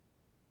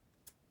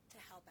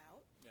help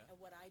out. And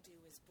what I do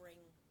is bring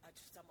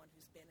someone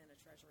who's been in a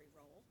treasury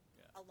role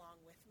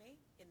along with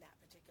me in that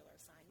particular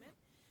assignment.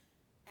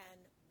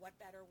 And what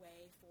better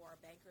way for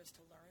bankers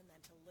to learn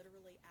than to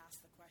literally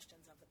ask the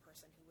questions of the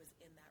person who was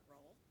in that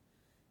role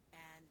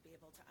and be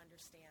able to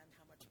understand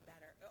how much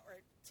better,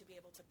 or to be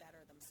able to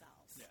better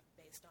themselves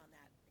based on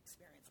that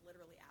experience,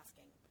 literally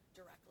asking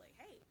directly,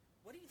 hey,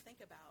 what do you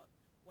think about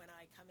when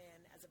I come in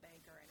as a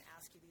banker and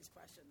ask you these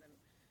questions? And,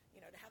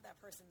 to have that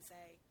person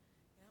say,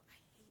 I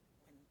hate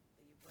when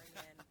you bring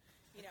in,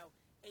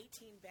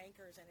 18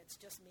 bankers and it's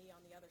just me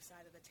on the other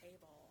side of the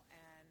table.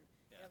 And,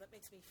 that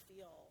makes me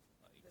feel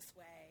this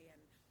way. And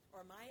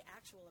or my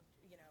actual,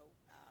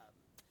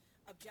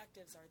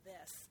 objectives are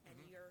this, and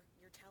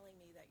you're telling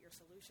me that your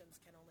solutions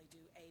can only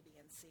do A, B,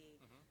 and C.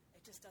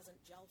 It just doesn't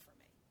gel for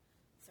me.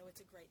 So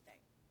it's a great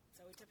thing.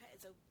 So it depends.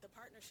 So the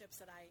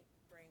partnerships that I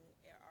bring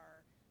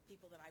are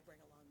people that I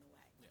bring along the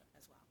way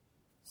as well.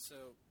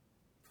 So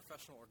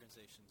professional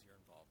organizations you're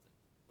involved in,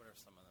 what are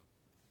some of them?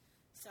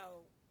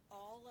 So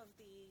all of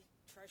the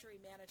Treasury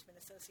Management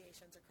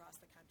Associations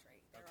across the country.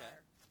 There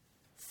are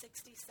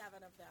 67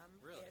 of them.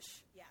 Really?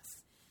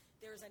 Yes.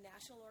 There's a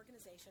national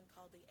organization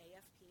called the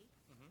AFP,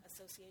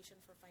 Association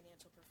for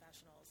Financial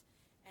Professionals,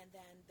 and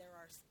then there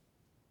are,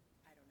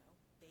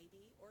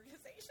 baby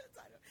organizations.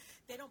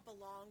 They don't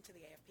belong to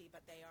the AFP,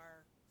 but they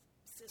are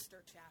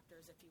sister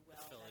chapters, if you will,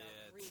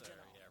 affiliates, that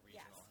are regional.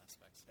 Regional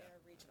aspects.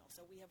 They're regional.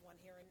 So we have one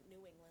here in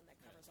New England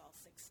that covers all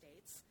 6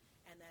 states,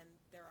 and then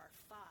there are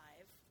 5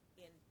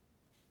 in.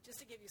 Just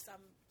to give you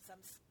some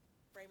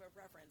frame of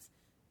reference,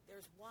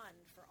 there's 1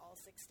 for all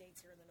 6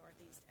 states here in the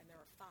Northeast, and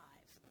there are 5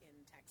 in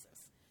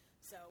Texas.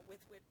 So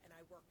and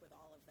I work with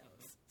all of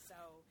those.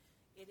 So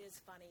it is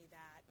funny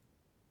that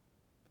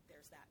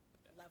there's that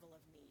level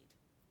of need.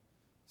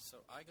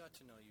 So I got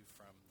to know you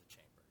from the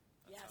chamber.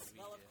 That's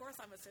yes. Well, of course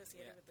I'm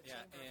associated with the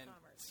Chamber of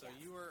Commerce. So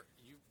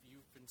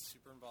you've been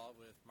super involved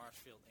with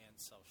Marshfield and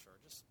South Shore.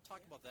 Just talk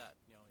about that.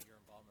 Your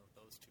involvement with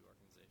those 2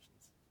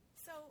 organizations.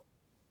 So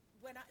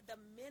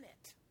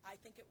I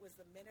think it was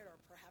the minute or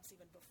perhaps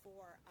even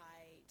before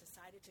I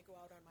decided to go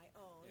out on my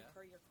own,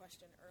 per your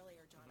question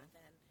earlier,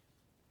 Jonathan,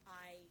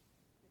 I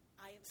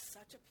am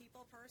such a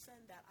people person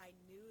that I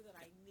knew that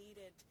I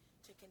needed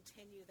to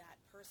continue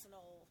that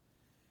personal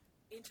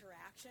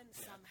interaction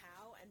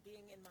somehow, and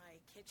being in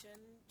my kitchen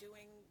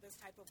doing this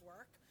type of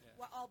work,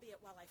 albeit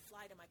while I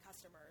fly to my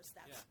customers,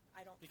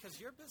 I don't... Because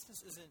your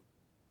business isn't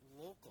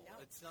local.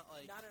 No, it's not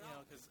like, not at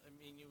all. because,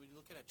 you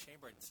look at a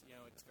chamber, it's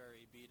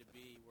very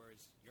B2B,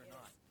 whereas you're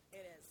not.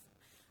 It is.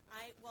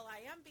 I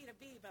am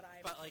B2B, but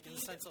I'm like in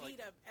the sense of, like,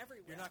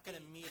 everywhere. You're not going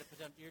to meet a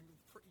potential...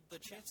 The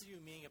chances of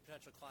you meeting a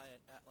potential client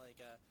at, like,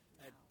 a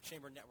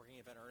chamber networking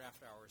event or an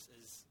after hours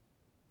is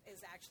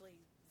actually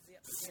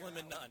zero. Slim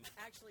and none.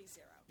 Actually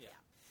 0, yeah.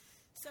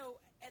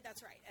 So that's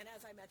right. And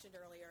as I mentioned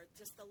earlier,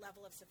 just the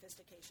level of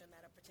sophistication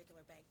that a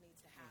particular bank needs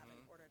to have in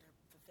order to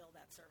fulfill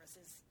that service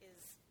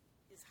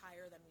is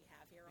higher than we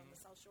have here on the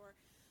South Shore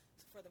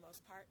for the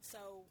most part.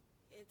 So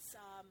it's...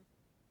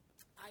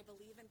 I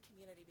believe in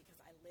community because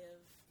I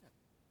live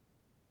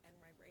and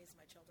I raise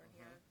my children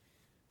here.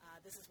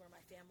 This is where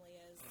my family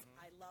is.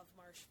 I love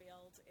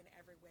Marshfield in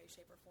every way,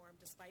 shape, or form,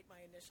 despite my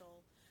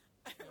initial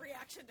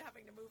reaction to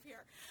having to move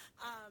here.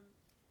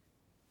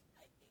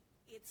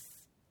 It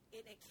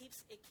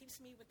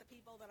keeps me with the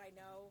people that I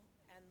know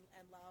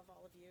and love,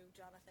 all of you,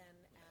 Jonathan,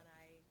 and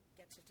I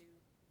get to do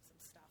some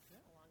stuff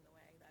along the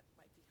way that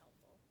might be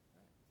helpful.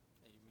 Right.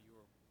 You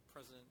were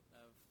president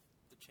of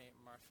the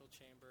Marshfield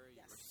Chamber.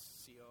 You were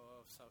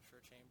COO of South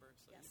Shore Chamber.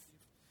 So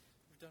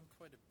you've done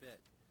quite a bit.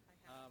 I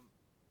have.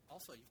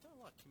 Also, you've done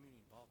a lot of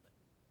community involvement.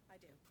 I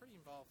do. You're pretty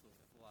involved with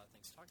a lot of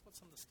things. Talk about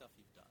some of the stuff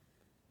you've done.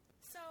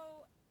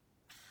 So,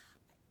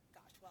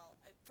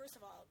 first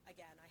of all,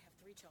 again, I have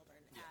 3 children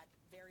at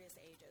various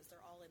ages.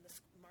 They're all in the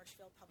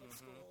Marshfield Public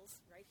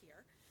Schools right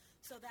here.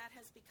 So that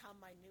has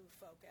become my new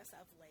focus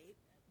of late.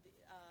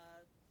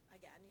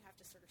 Again, you have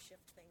to sort of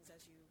shift things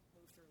as you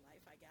move through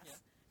life, I guess.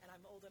 Yeah. And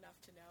I'm old enough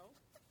to know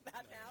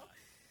that now.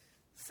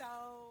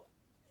 So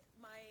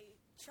my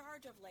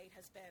charge of late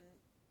has been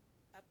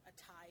a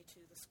tie to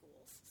the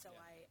schools. So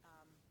I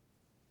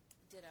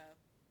did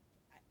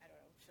I don't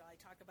know, shall I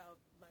talk about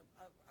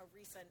a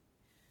recent...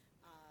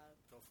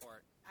 Go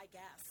for it. I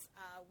guess.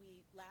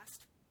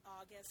 Last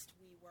August,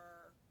 we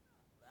were...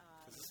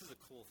 Because this is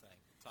a cool thing.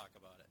 Talk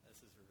about it.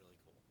 This is really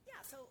cool.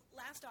 Yeah, so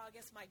last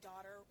August, my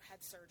daughter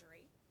had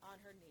surgery on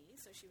her knee,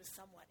 so she was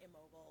somewhat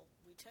immobile.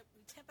 We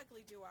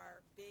typically do our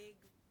big,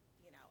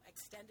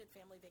 extended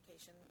family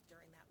vacation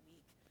during that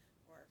week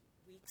or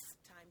week's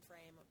time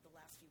frame of the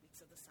last few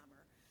weeks of the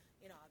summer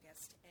in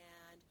August,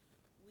 and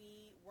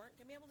we weren't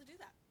going to be able to do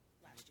that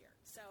last year.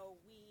 So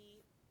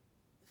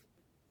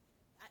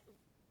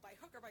by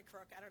hook or by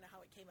crook, I don't know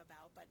how it came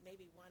about, but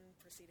maybe one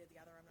preceded the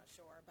other, I'm not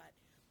sure, but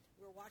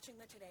we're watching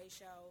the Today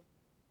Show.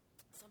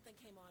 Something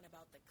came on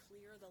about the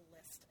Clear the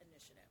List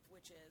initiative,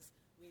 which is,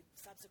 we've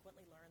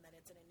subsequently learned that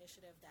it's an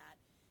initiative that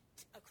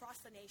across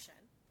the nation,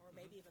 or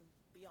maybe even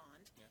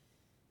beyond,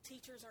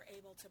 teachers are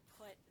able to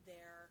put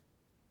their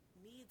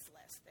needs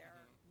list,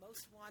 their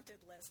most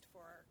wanted list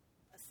for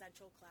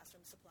essential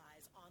classroom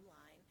supplies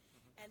online,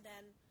 and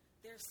then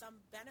there's some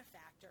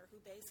benefactor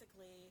who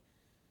basically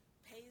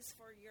pays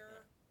for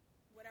your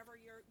whatever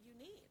you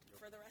need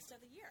for the rest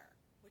of the year,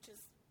 which is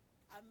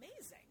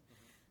amazing.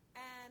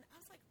 And I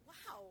was like,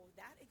 wow,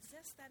 that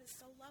exists? That is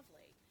so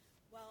lovely.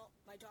 Well,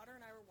 my daughter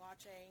and I were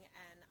watching,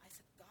 and I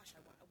said, gosh,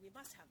 we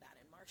must have that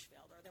in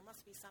Marshfield, or there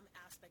must be some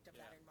aspect of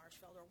that in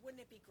Marshfield, or wouldn't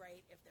it be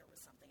great if there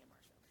was something in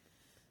Marshfield?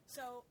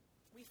 So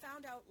we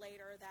found out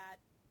later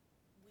that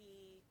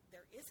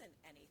there isn't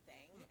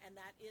anything, and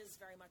that is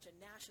very much a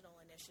national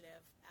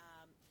initiative.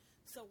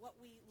 So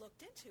what we looked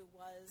into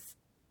was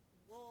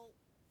well,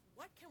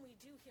 what can we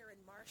do here in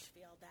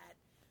Marshfield that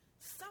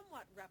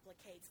somewhat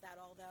replicates that,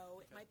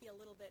 although it might be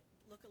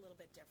look a little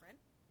bit different?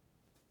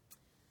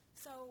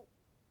 So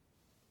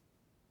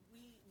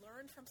we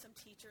learned from some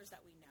teachers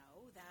that we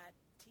know that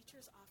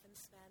teachers often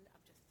spend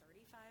up to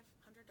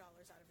 $3,500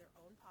 out of their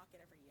own pocket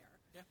every year.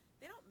 Yeah.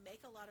 They don't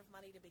make a lot of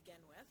money to begin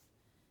with.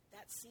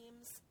 That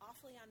seems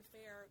awfully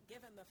unfair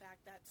given the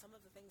fact that some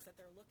of the things that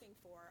they're looking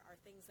for are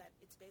things that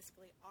it's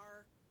basically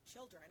our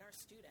children, our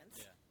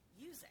students,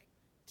 using.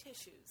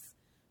 Tissues,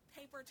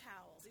 paper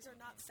towels. These are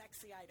not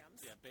sexy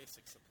items. Yeah,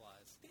 basic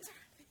supplies. These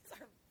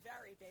are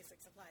very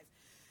basic supplies.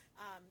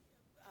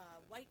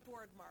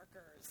 Whiteboard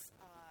markers,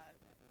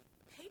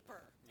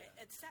 paper,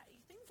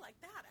 things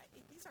like that.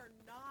 These are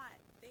not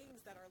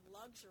things that are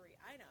luxury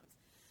items.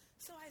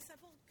 So I said,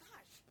 well,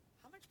 gosh,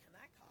 how much can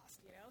that cost?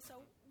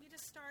 So we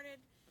just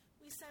started.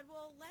 We said,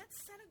 well, let's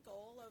set a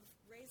goal of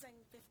raising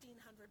 $1,500,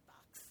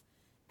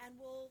 and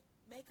we'll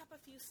make up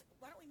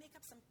why don't we make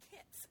up some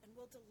kits, and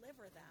we'll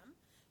deliver them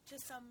to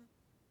some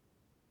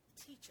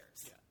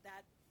teachers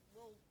that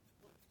will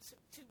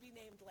to be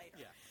named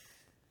later.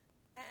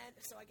 Yeah. And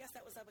so I guess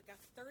that was like a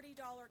 $30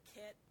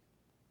 kit,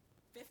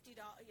 $50,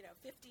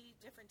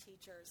 50 different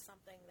teachers,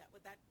 something that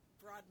with that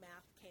broad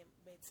math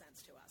made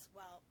sense to us.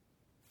 Well,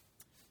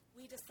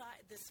 we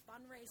decided this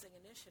fundraising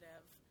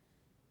initiative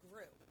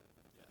grew.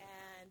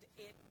 And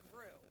it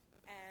grew.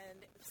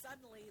 And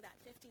suddenly that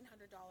 $1,500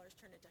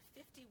 turned into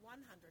 $5,100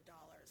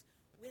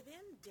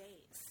 within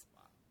days.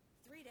 Wow.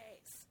 3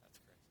 days.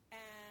 That's crazy.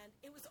 And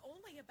it was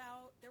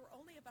there were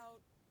only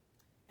about,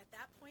 at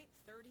that point,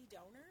 30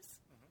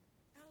 donors.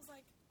 Mm-hmm. And I was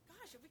like,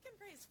 gosh, if we can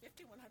raise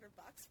 $5,100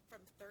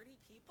 from 30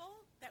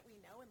 people that we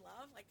know and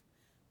love, like,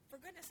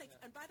 for goodness sake.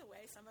 And by the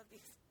way, some of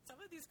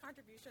these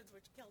contributions,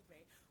 which killed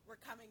me, were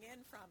coming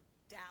in from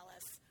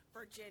Dallas,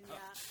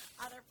 Virginia,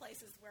 other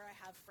places where I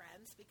have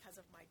friends because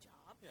of my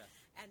job,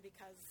 and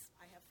because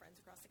I have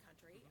friends across the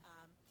country.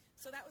 Mm-hmm.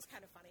 So that was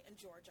kind of funny. And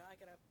Georgia, I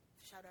got a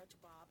shout out to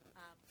Bob.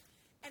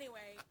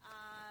 Anyway,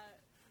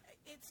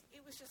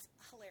 it was just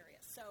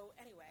hilarious. So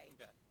anyway,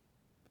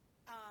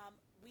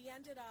 we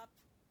ended up.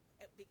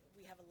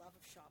 We have a love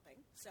of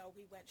shopping, so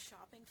we went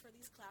shopping for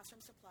these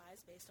classroom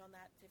supplies based on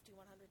that $5,100,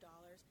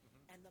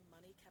 and the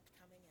money kept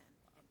coming in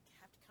and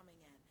kept coming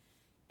in,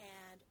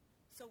 and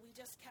so we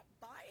just kept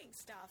buying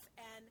stuff,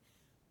 and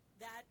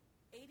that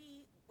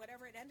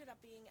whatever it ended up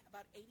being,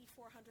 about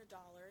 $8,400.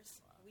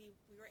 Wow. We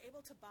were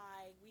able to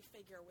buy, we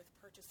figure, with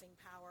purchasing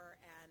power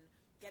and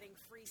getting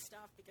free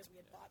stuff because we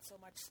had bought so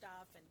much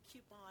stuff and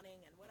couponing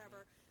and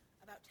whatever,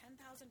 about $10,000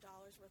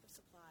 worth of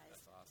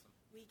supplies. That's awesome.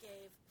 We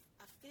gave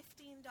a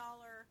 $15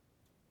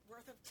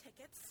 worth of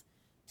tickets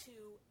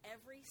to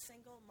every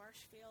single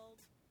Marshfield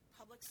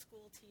public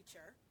school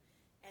teacher,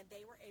 and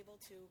they were able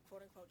to,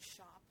 quote unquote,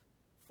 shop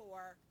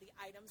for the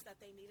items that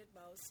they needed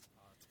most.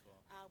 Oh, that's cool.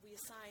 We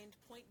assigned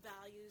point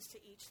values to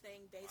each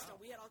thing based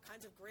on, we had all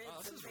kinds of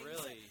grids and things.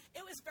 Really...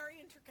 It was very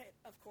intricate,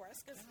 of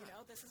course, because,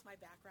 this is my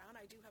background.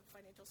 I do have a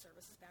financial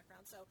services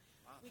background. So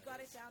we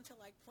got it down to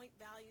like point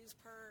values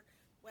per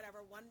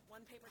whatever, one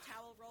paper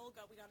towel roll.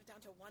 We got it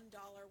down to $1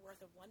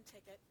 worth of one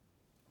ticket.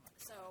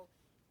 So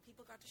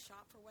people got to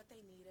shop for what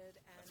they needed.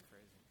 And that's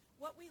crazy.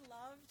 What we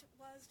loved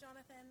was,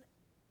 Jonathan,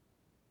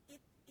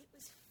 it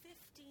was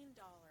 $15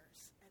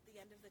 at the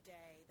end of the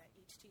day that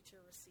each teacher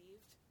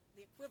received,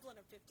 the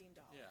equivalent of $15.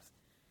 Yeah.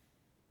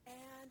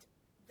 And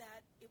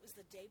that it was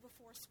the day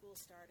before school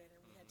started,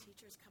 and we had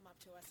teachers come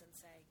up to us and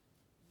say,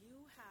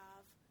 you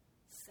have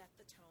set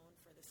the tone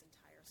for this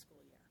entire school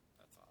year.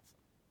 That's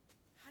awesome.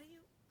 How do you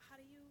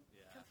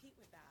compete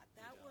with that?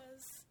 That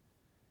was...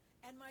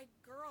 And my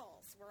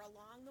girls were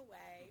along the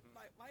way.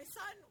 My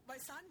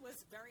son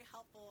was very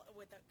helpful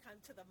with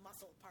the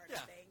muscle part of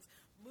things,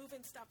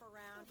 moving stuff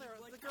around. Well,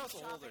 he would the girls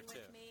come are older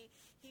shopping with me.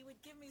 He would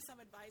give me some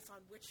advice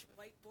on which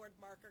whiteboard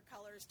marker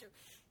colors to,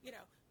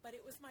 But it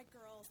was my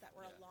girls that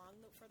were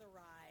along for the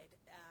ride.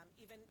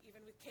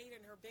 Even with Kate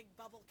and her big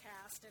bubble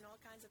cast and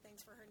all kinds of things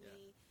for her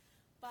knee,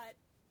 but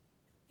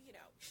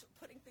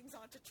putting things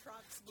onto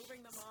trucks,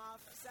 moving them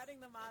off,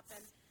 setting them up,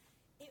 and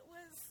it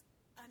was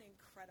an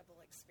incredible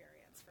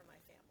experience for my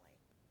family.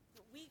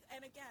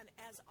 And again,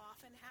 as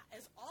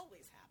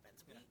always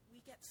happens,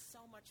 we get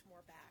so much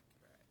more back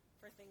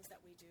for things that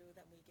we do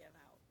than we give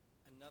out.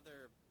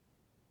 Another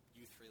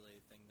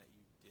youth-related thing that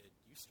you did,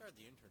 you started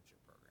the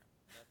internship program.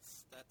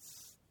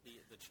 That's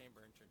the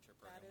chamber internship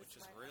program, which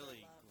has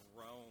really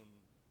grown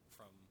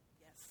from.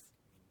 Yes.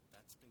 I mean,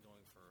 that's been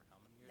going for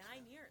how many years?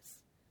 9 years.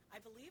 I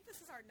believe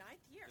this is our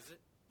 9th year. Is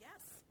it?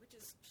 Yes, which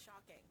is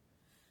shocking.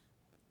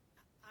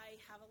 I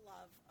have a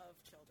love of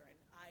children.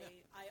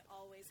 I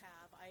always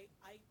have.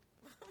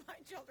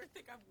 My children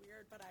think I'm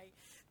weird, but I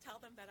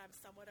tell them that I'm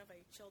somewhat of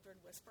a children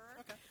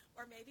whisperer,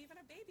 or maybe even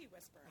a baby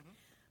whisperer.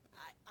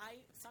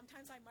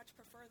 Sometimes I much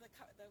prefer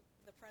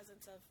the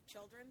presence of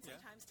children,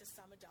 sometimes to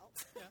some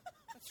adults. Yeah,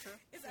 that's true.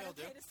 Is that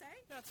okay to say?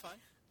 Yeah, that's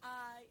fine.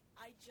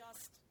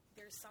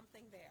 There's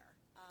something there.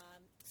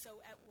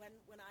 So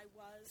when I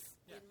was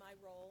in my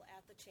role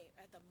at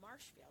the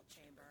Marshfield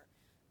Chamber,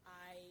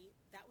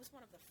 that was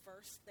one of the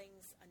first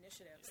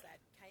initiatives that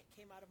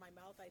came out of my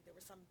mouth. There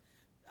was some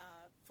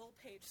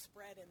full-page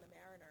spread in the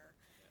Mariner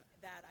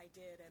that I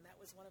did, and that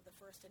was one of the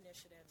first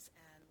initiatives.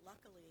 And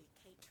luckily,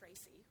 Kate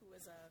Tracy, who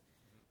was a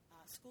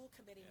school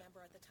committee member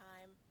at the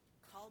time,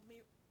 called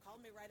me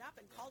right up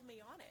and called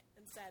me on it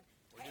and said,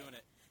 "We're doing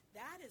it.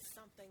 That is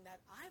something that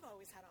I've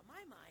always had on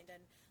my mind,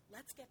 and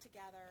let's get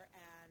together."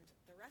 And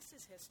the rest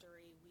is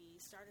history. We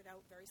started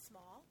out very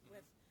small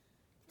with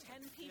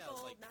 10 people,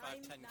 like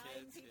nine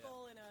kids,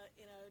 people in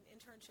an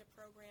internship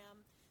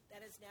program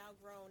that has now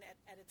grown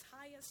at its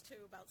highest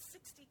to about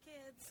 60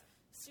 kids,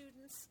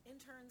 students,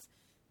 interns.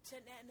 To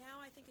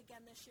now, I think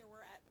again this year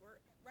we're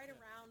right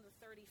around the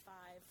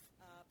 35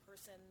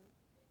 person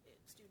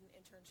student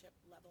internship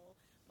level.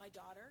 My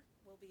daughter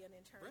will be an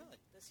intern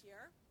this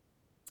year.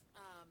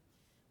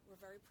 We're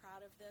very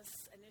proud of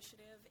this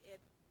initiative.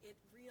 It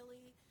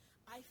really,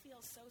 I feel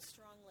so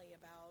strongly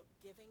about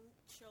giving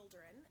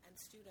children and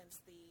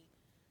students the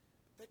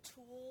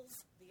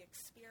tools, the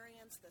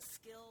experience, the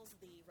skills,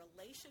 the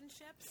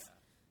relationships,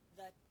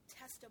 the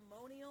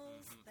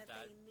testimonials that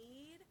they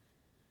need,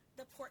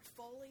 the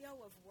portfolio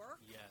of work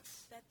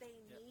that they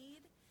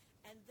need.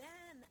 And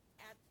then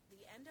at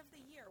the end of the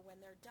year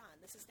when they're done,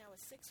 this is now a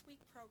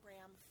 6-week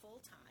program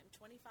full-time,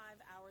 25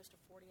 hours to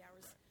 40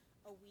 hours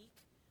a week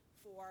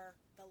for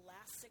the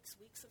last 6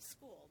 weeks of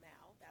school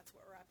now. That's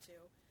what we're up to.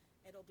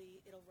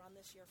 It'll run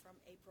this year from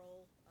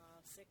April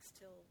 6th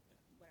till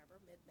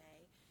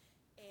mid-May.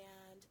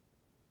 And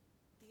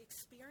the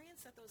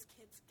experience that those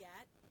kids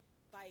get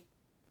by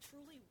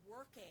truly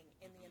working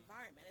in the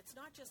environment. It's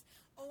not just,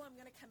 I'm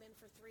going to come in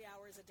for 3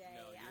 hours a day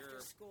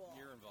after school.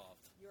 You're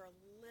involved. You're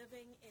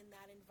living in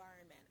that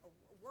environment, or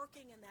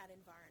working in that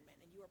environment,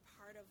 and you are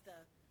part of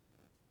the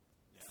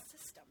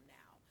system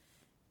now.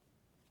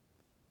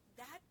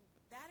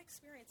 That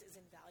experience is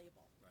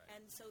invaluable. Right.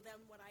 And so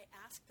then what I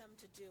ask them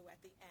to do at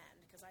the end,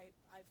 because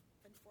I've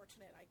been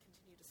fortunate, I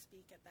continue to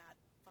speak at that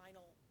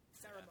final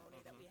ceremony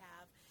that we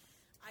have,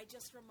 I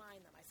just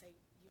remind them, I say,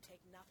 you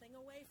take nothing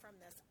away from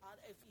this.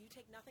 If you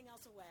take nothing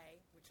else away,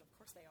 which of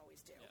course they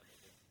always do,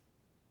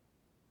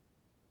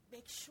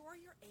 make sure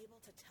you're able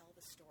to tell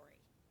the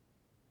story.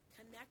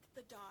 Connect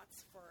the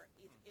dots for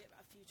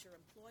a future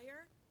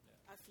employer,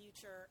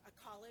 a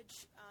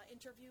college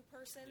interview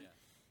person,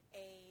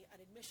 an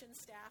admission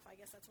staff, I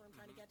guess that's what I'm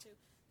trying to get to.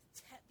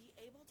 Be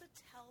able to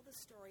tell the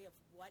story of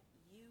what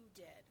you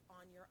did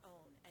on your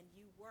own, and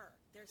you were.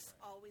 There's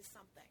always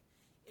something.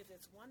 If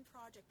it's one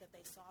project that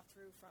they saw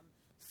through from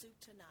soup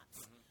to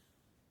nuts,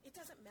 it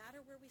doesn't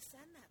matter where we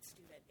send that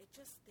student. It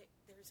just,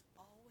 there's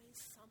always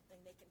something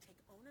they can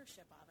take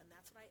ownership of, and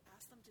that's what I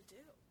ask them to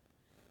do.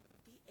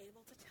 Be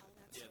able to tell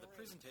that story. Yeah, the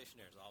presentation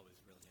there is always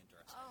really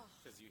interesting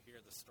because you hear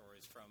the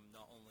stories from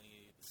not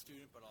only the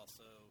student but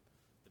also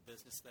the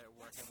business they're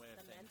working with,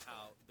 and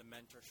how the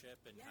mentorship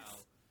and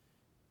how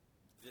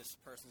this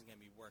person's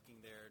going to be working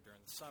there during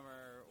the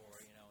summer,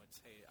 or it's,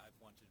 hey, I've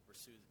wanted to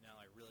pursue it, now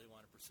I really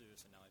want to pursue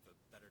this, and now I have a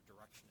better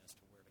direction as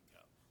to where to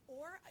go.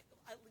 Or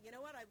you know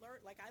what I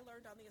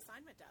learned on the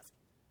assignment desk.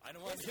 I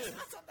don't want to do. It's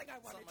not something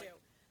I want to do.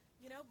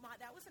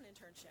 That was an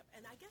internship,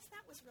 and I guess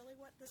that was really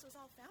what this was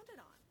all founded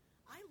on.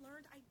 I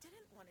learned I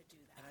didn't want to do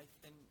that.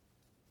 And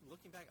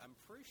looking back, I'm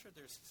pretty sure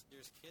there's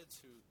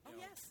kids who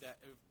that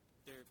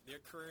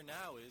their career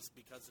now is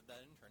because of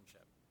that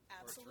internship.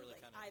 Absolutely.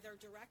 Really either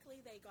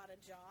directly they got a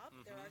job.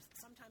 There are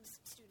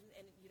sometimes students,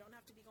 and you don't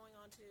have to be going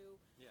on to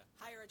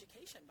higher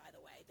education, by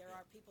the way. There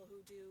are people who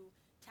do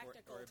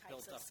technical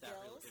types of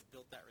skills. It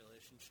built that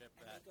relationship.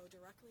 And they go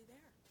directly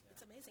there. Yeah.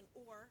 It's amazing.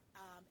 Or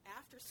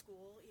after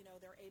school,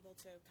 they're able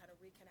to kind of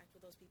reconnect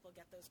with those people,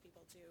 get those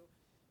people to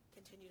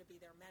continue to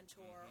be their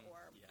mentor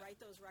or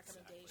write those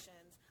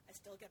recommendations. Exactly. I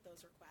still get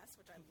those requests,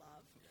 which I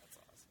love. Yeah, that's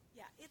awesome.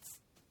 Yeah,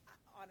 it's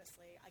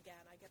honestly,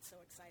 again, I get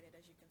so excited,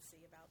 as you can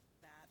see, about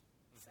that.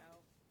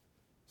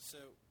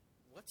 So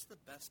what's the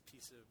best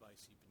piece of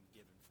advice you've been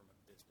given from a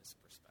business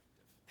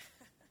perspective?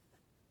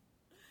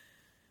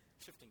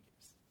 Shifting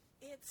gears.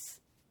 It's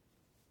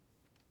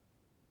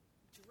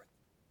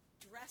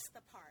dress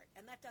the part,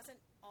 and that doesn't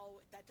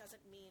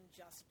mean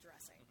just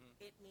dressing.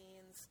 It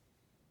means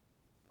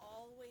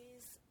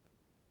always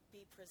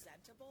be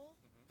presentable,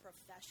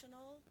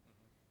 professional.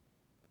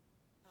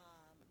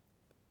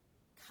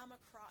 Come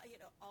across,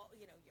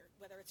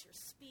 whether it's your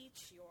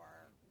speech,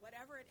 your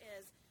whatever it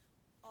is.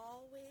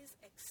 Always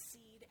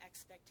exceed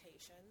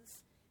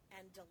expectations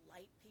and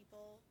delight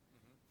people.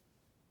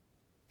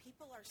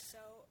 People are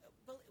so,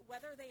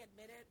 whether they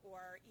admit it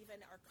or even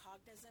are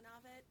cognizant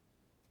of it,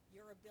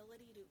 your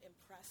ability to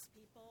impress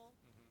people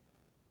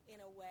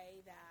in a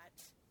way that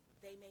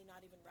they may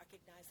not even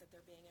recognize that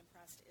they're being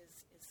impressed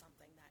is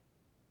something that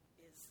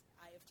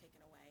I have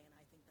taken away, and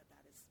I think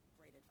that is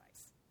great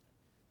advice.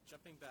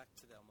 Jumping back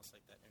to almost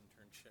like that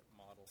internship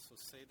model, so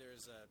say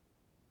there's a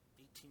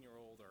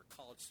 18-year-old or a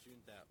college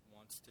student that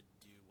wants to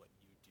do what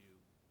you do,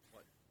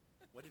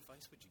 what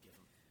advice would you give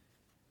them?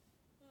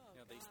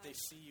 They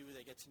see you,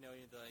 they get to know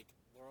you, they're like,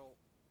 Laurel,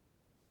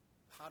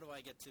 how do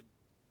I get to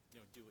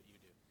do what you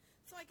do?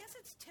 So I guess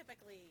it's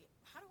typically,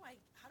 how do I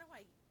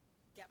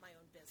get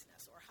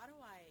business, or how do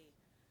I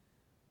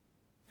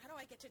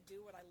get to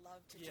do what I love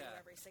to do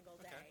every single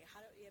day? Okay.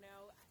 How do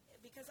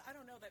because I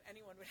don't know that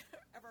anyone would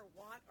ever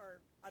want or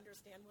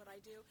understand what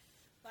I do,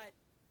 but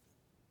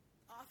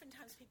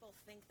oftentimes people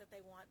think that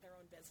they want their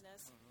own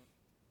business. Mm-hmm.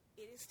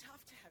 It is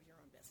tough to have your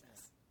own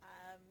business.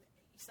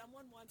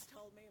 Someone once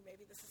told me, and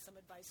maybe this is some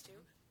advice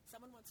too,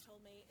 someone once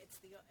told me it's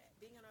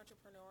being an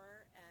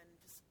entrepreneur and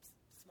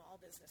small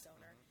business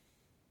owner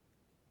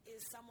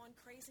is someone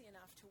crazy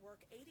enough to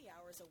work 80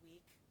 hours a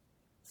week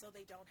so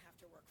they don't have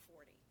to work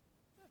 40.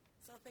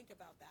 So think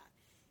about that.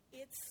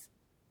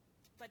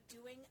 But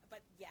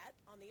yet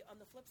on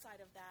the flip side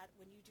of that,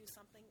 when you do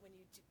something, when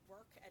you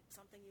work at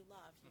something you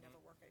love, you never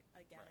work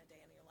again a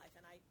day in your life.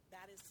 And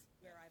that is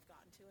where I've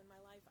gotten to in my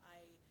life.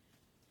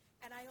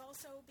 I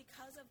also,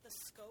 because of the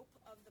scope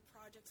of the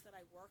projects that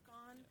I work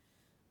on,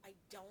 I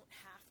don't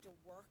have to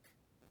work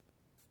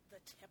the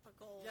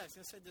typical. Yeah, I was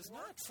going to say there's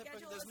not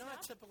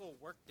a typical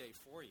work day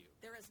for you.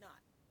 There is not.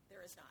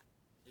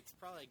 It's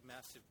probably like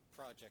massive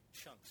project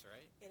chunks,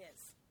 right? It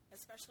is,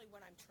 especially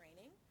when I'm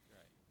training.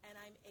 Right. And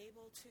I'm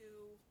able to,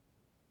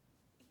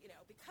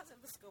 because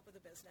of the scope of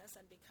the business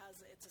and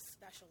because it's a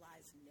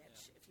specialized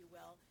niche, if you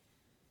will,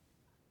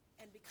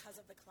 and because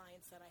of the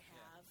clients that I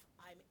have,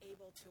 I'm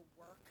able to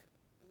work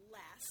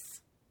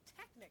less,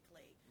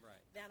 technically,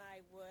 than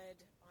I would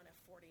on a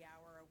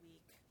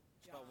 40-hour-a-week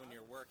job. But when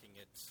you're working,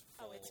 it's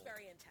full. Oh, it's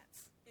very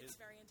intense. It's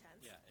very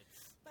intense. Yeah.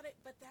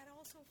 But that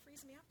also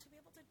frees me up to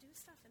be able to do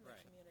stuff in the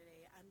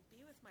community and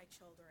be with my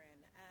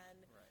children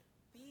and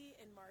be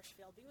in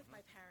Marshfield, be with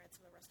my parents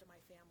and the rest of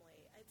my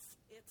family.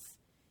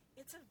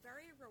 It's a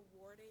very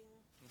rewarding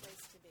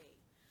place to be.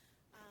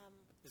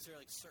 Is there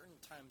like certain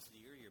times of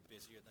the year you're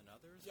busier than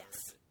others? Yes. Or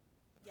is it,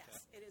 yes,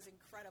 it is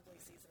incredibly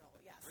seasonal.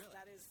 Yes, really?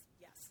 That is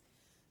yes.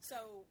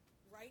 So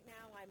right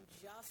now I'm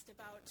just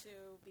about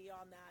to be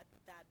on that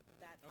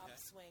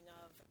upswing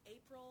of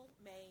April,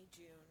 May,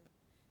 June.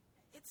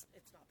 It's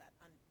not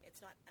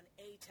an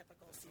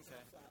atypical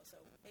seasonal flow.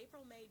 So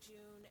April, May,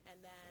 June, and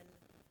then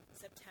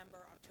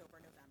September,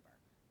 October, November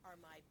are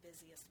my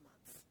busiest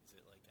months. Is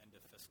it like end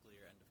of fiscal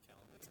year, end of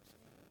calendar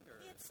year? Or?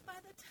 It's by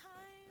the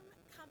time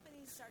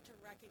companies start to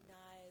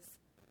recognize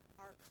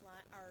our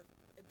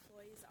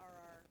employees are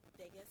our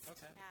biggest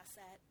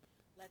asset.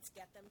 Let's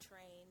get them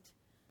trained.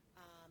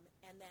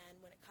 And then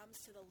when it comes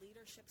to the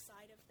leadership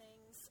side of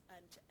things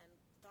and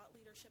thought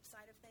leadership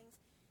side of things,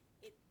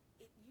 it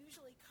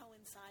usually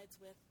coincides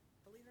with,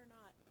 believe it or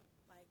not,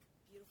 like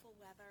beautiful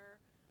weather.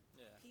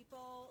 Yeah.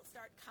 People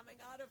start coming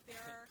out of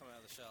their coming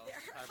out of the shell,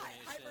 their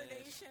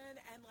hibernation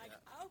and like,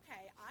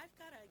 okay, I've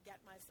got to get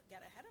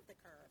ahead of the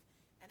curve.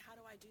 And how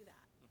do I do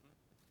that? Mm-hmm.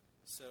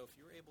 So if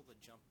you were able to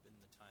jump in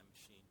the time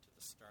machine to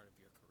the start of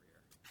your career,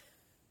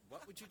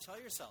 what would you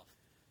tell yourself?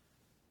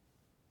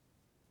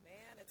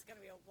 Man, it's going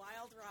to be a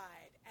wild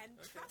ride. And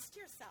trust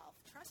yourself.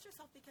 Trust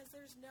yourself because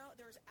there's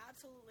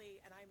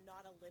absolutely, and I'm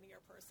not a linear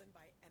person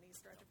by any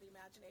stretch of the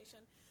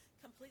imagination,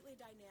 completely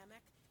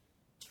dynamic.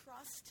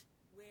 Trust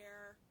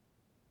where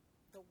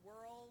the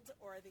world,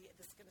 or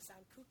this is going to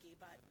sound kooky,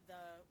 but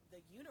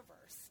the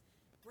universe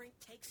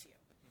takes you.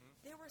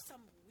 Mm-hmm. There were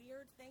some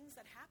weird things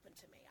that happened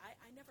to me.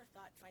 I never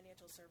thought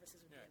financial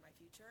services would be in my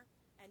future,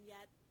 and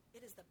yet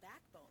it is the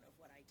backbone of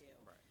what I do.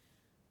 Right.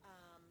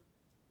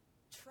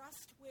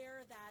 Trust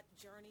where that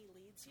journey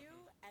leads you,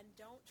 and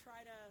don't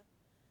try to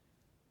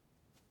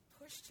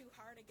push too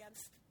hard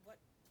against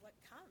what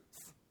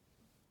comes.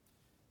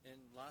 And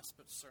last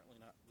but certainly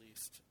not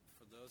least,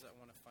 for those that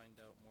want to find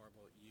out more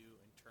about you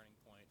and Turning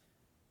Point,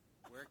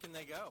 where can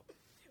they go?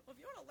 Well,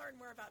 if you want to learn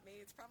more about me,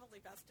 it's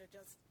probably best to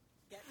just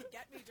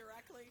get me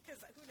directly,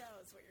 because who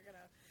knows what you're going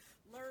to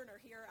learn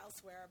or hear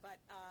elsewhere. But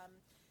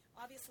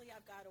obviously,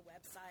 I've got a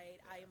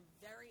website. I am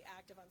very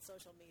active on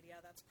social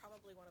media. That's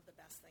probably one of the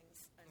best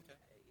things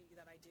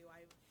that I do.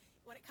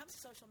 When it comes to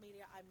social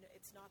media,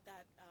 it's not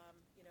that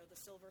the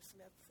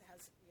silversmith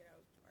has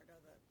or no,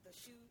 the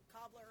shoe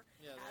cobbler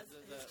has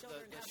his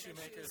children have their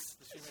shoes.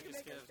 The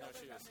shoemaker's kid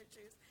has no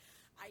shoes.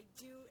 I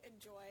do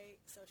enjoy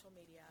social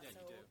media. Yeah,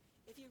 so you do.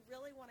 If you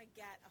really want to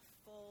get a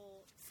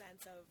full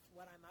sense of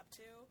what I'm up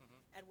to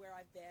and where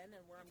I've been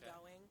and where I'm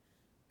going,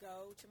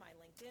 go to my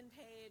LinkedIn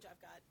page.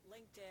 I've got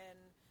LinkedIn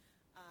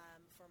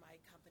for my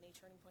company,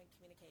 Turning Point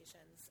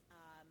Communications,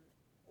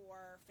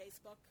 or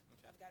Facebook.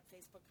 I've got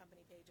Facebook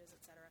company pages,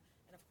 etc.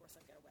 And, of course,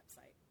 I've got a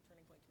website,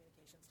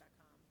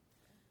 turningpointcommunications.com.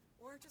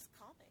 Or just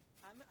call me.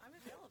 I'm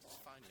available.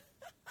 Just find you.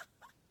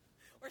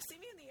 Or see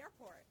me in the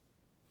airport.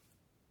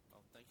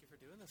 Well, thank you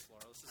for doing this,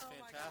 Laurel. This is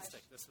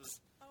fantastic. This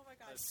was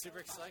I was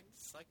super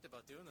psyched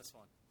about doing this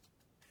one.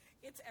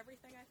 It's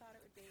everything I thought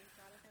it would be.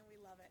 Jonathan,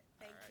 we love it.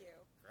 Thank you.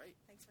 Great.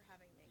 Thanks for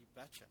having me. You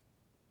betcha.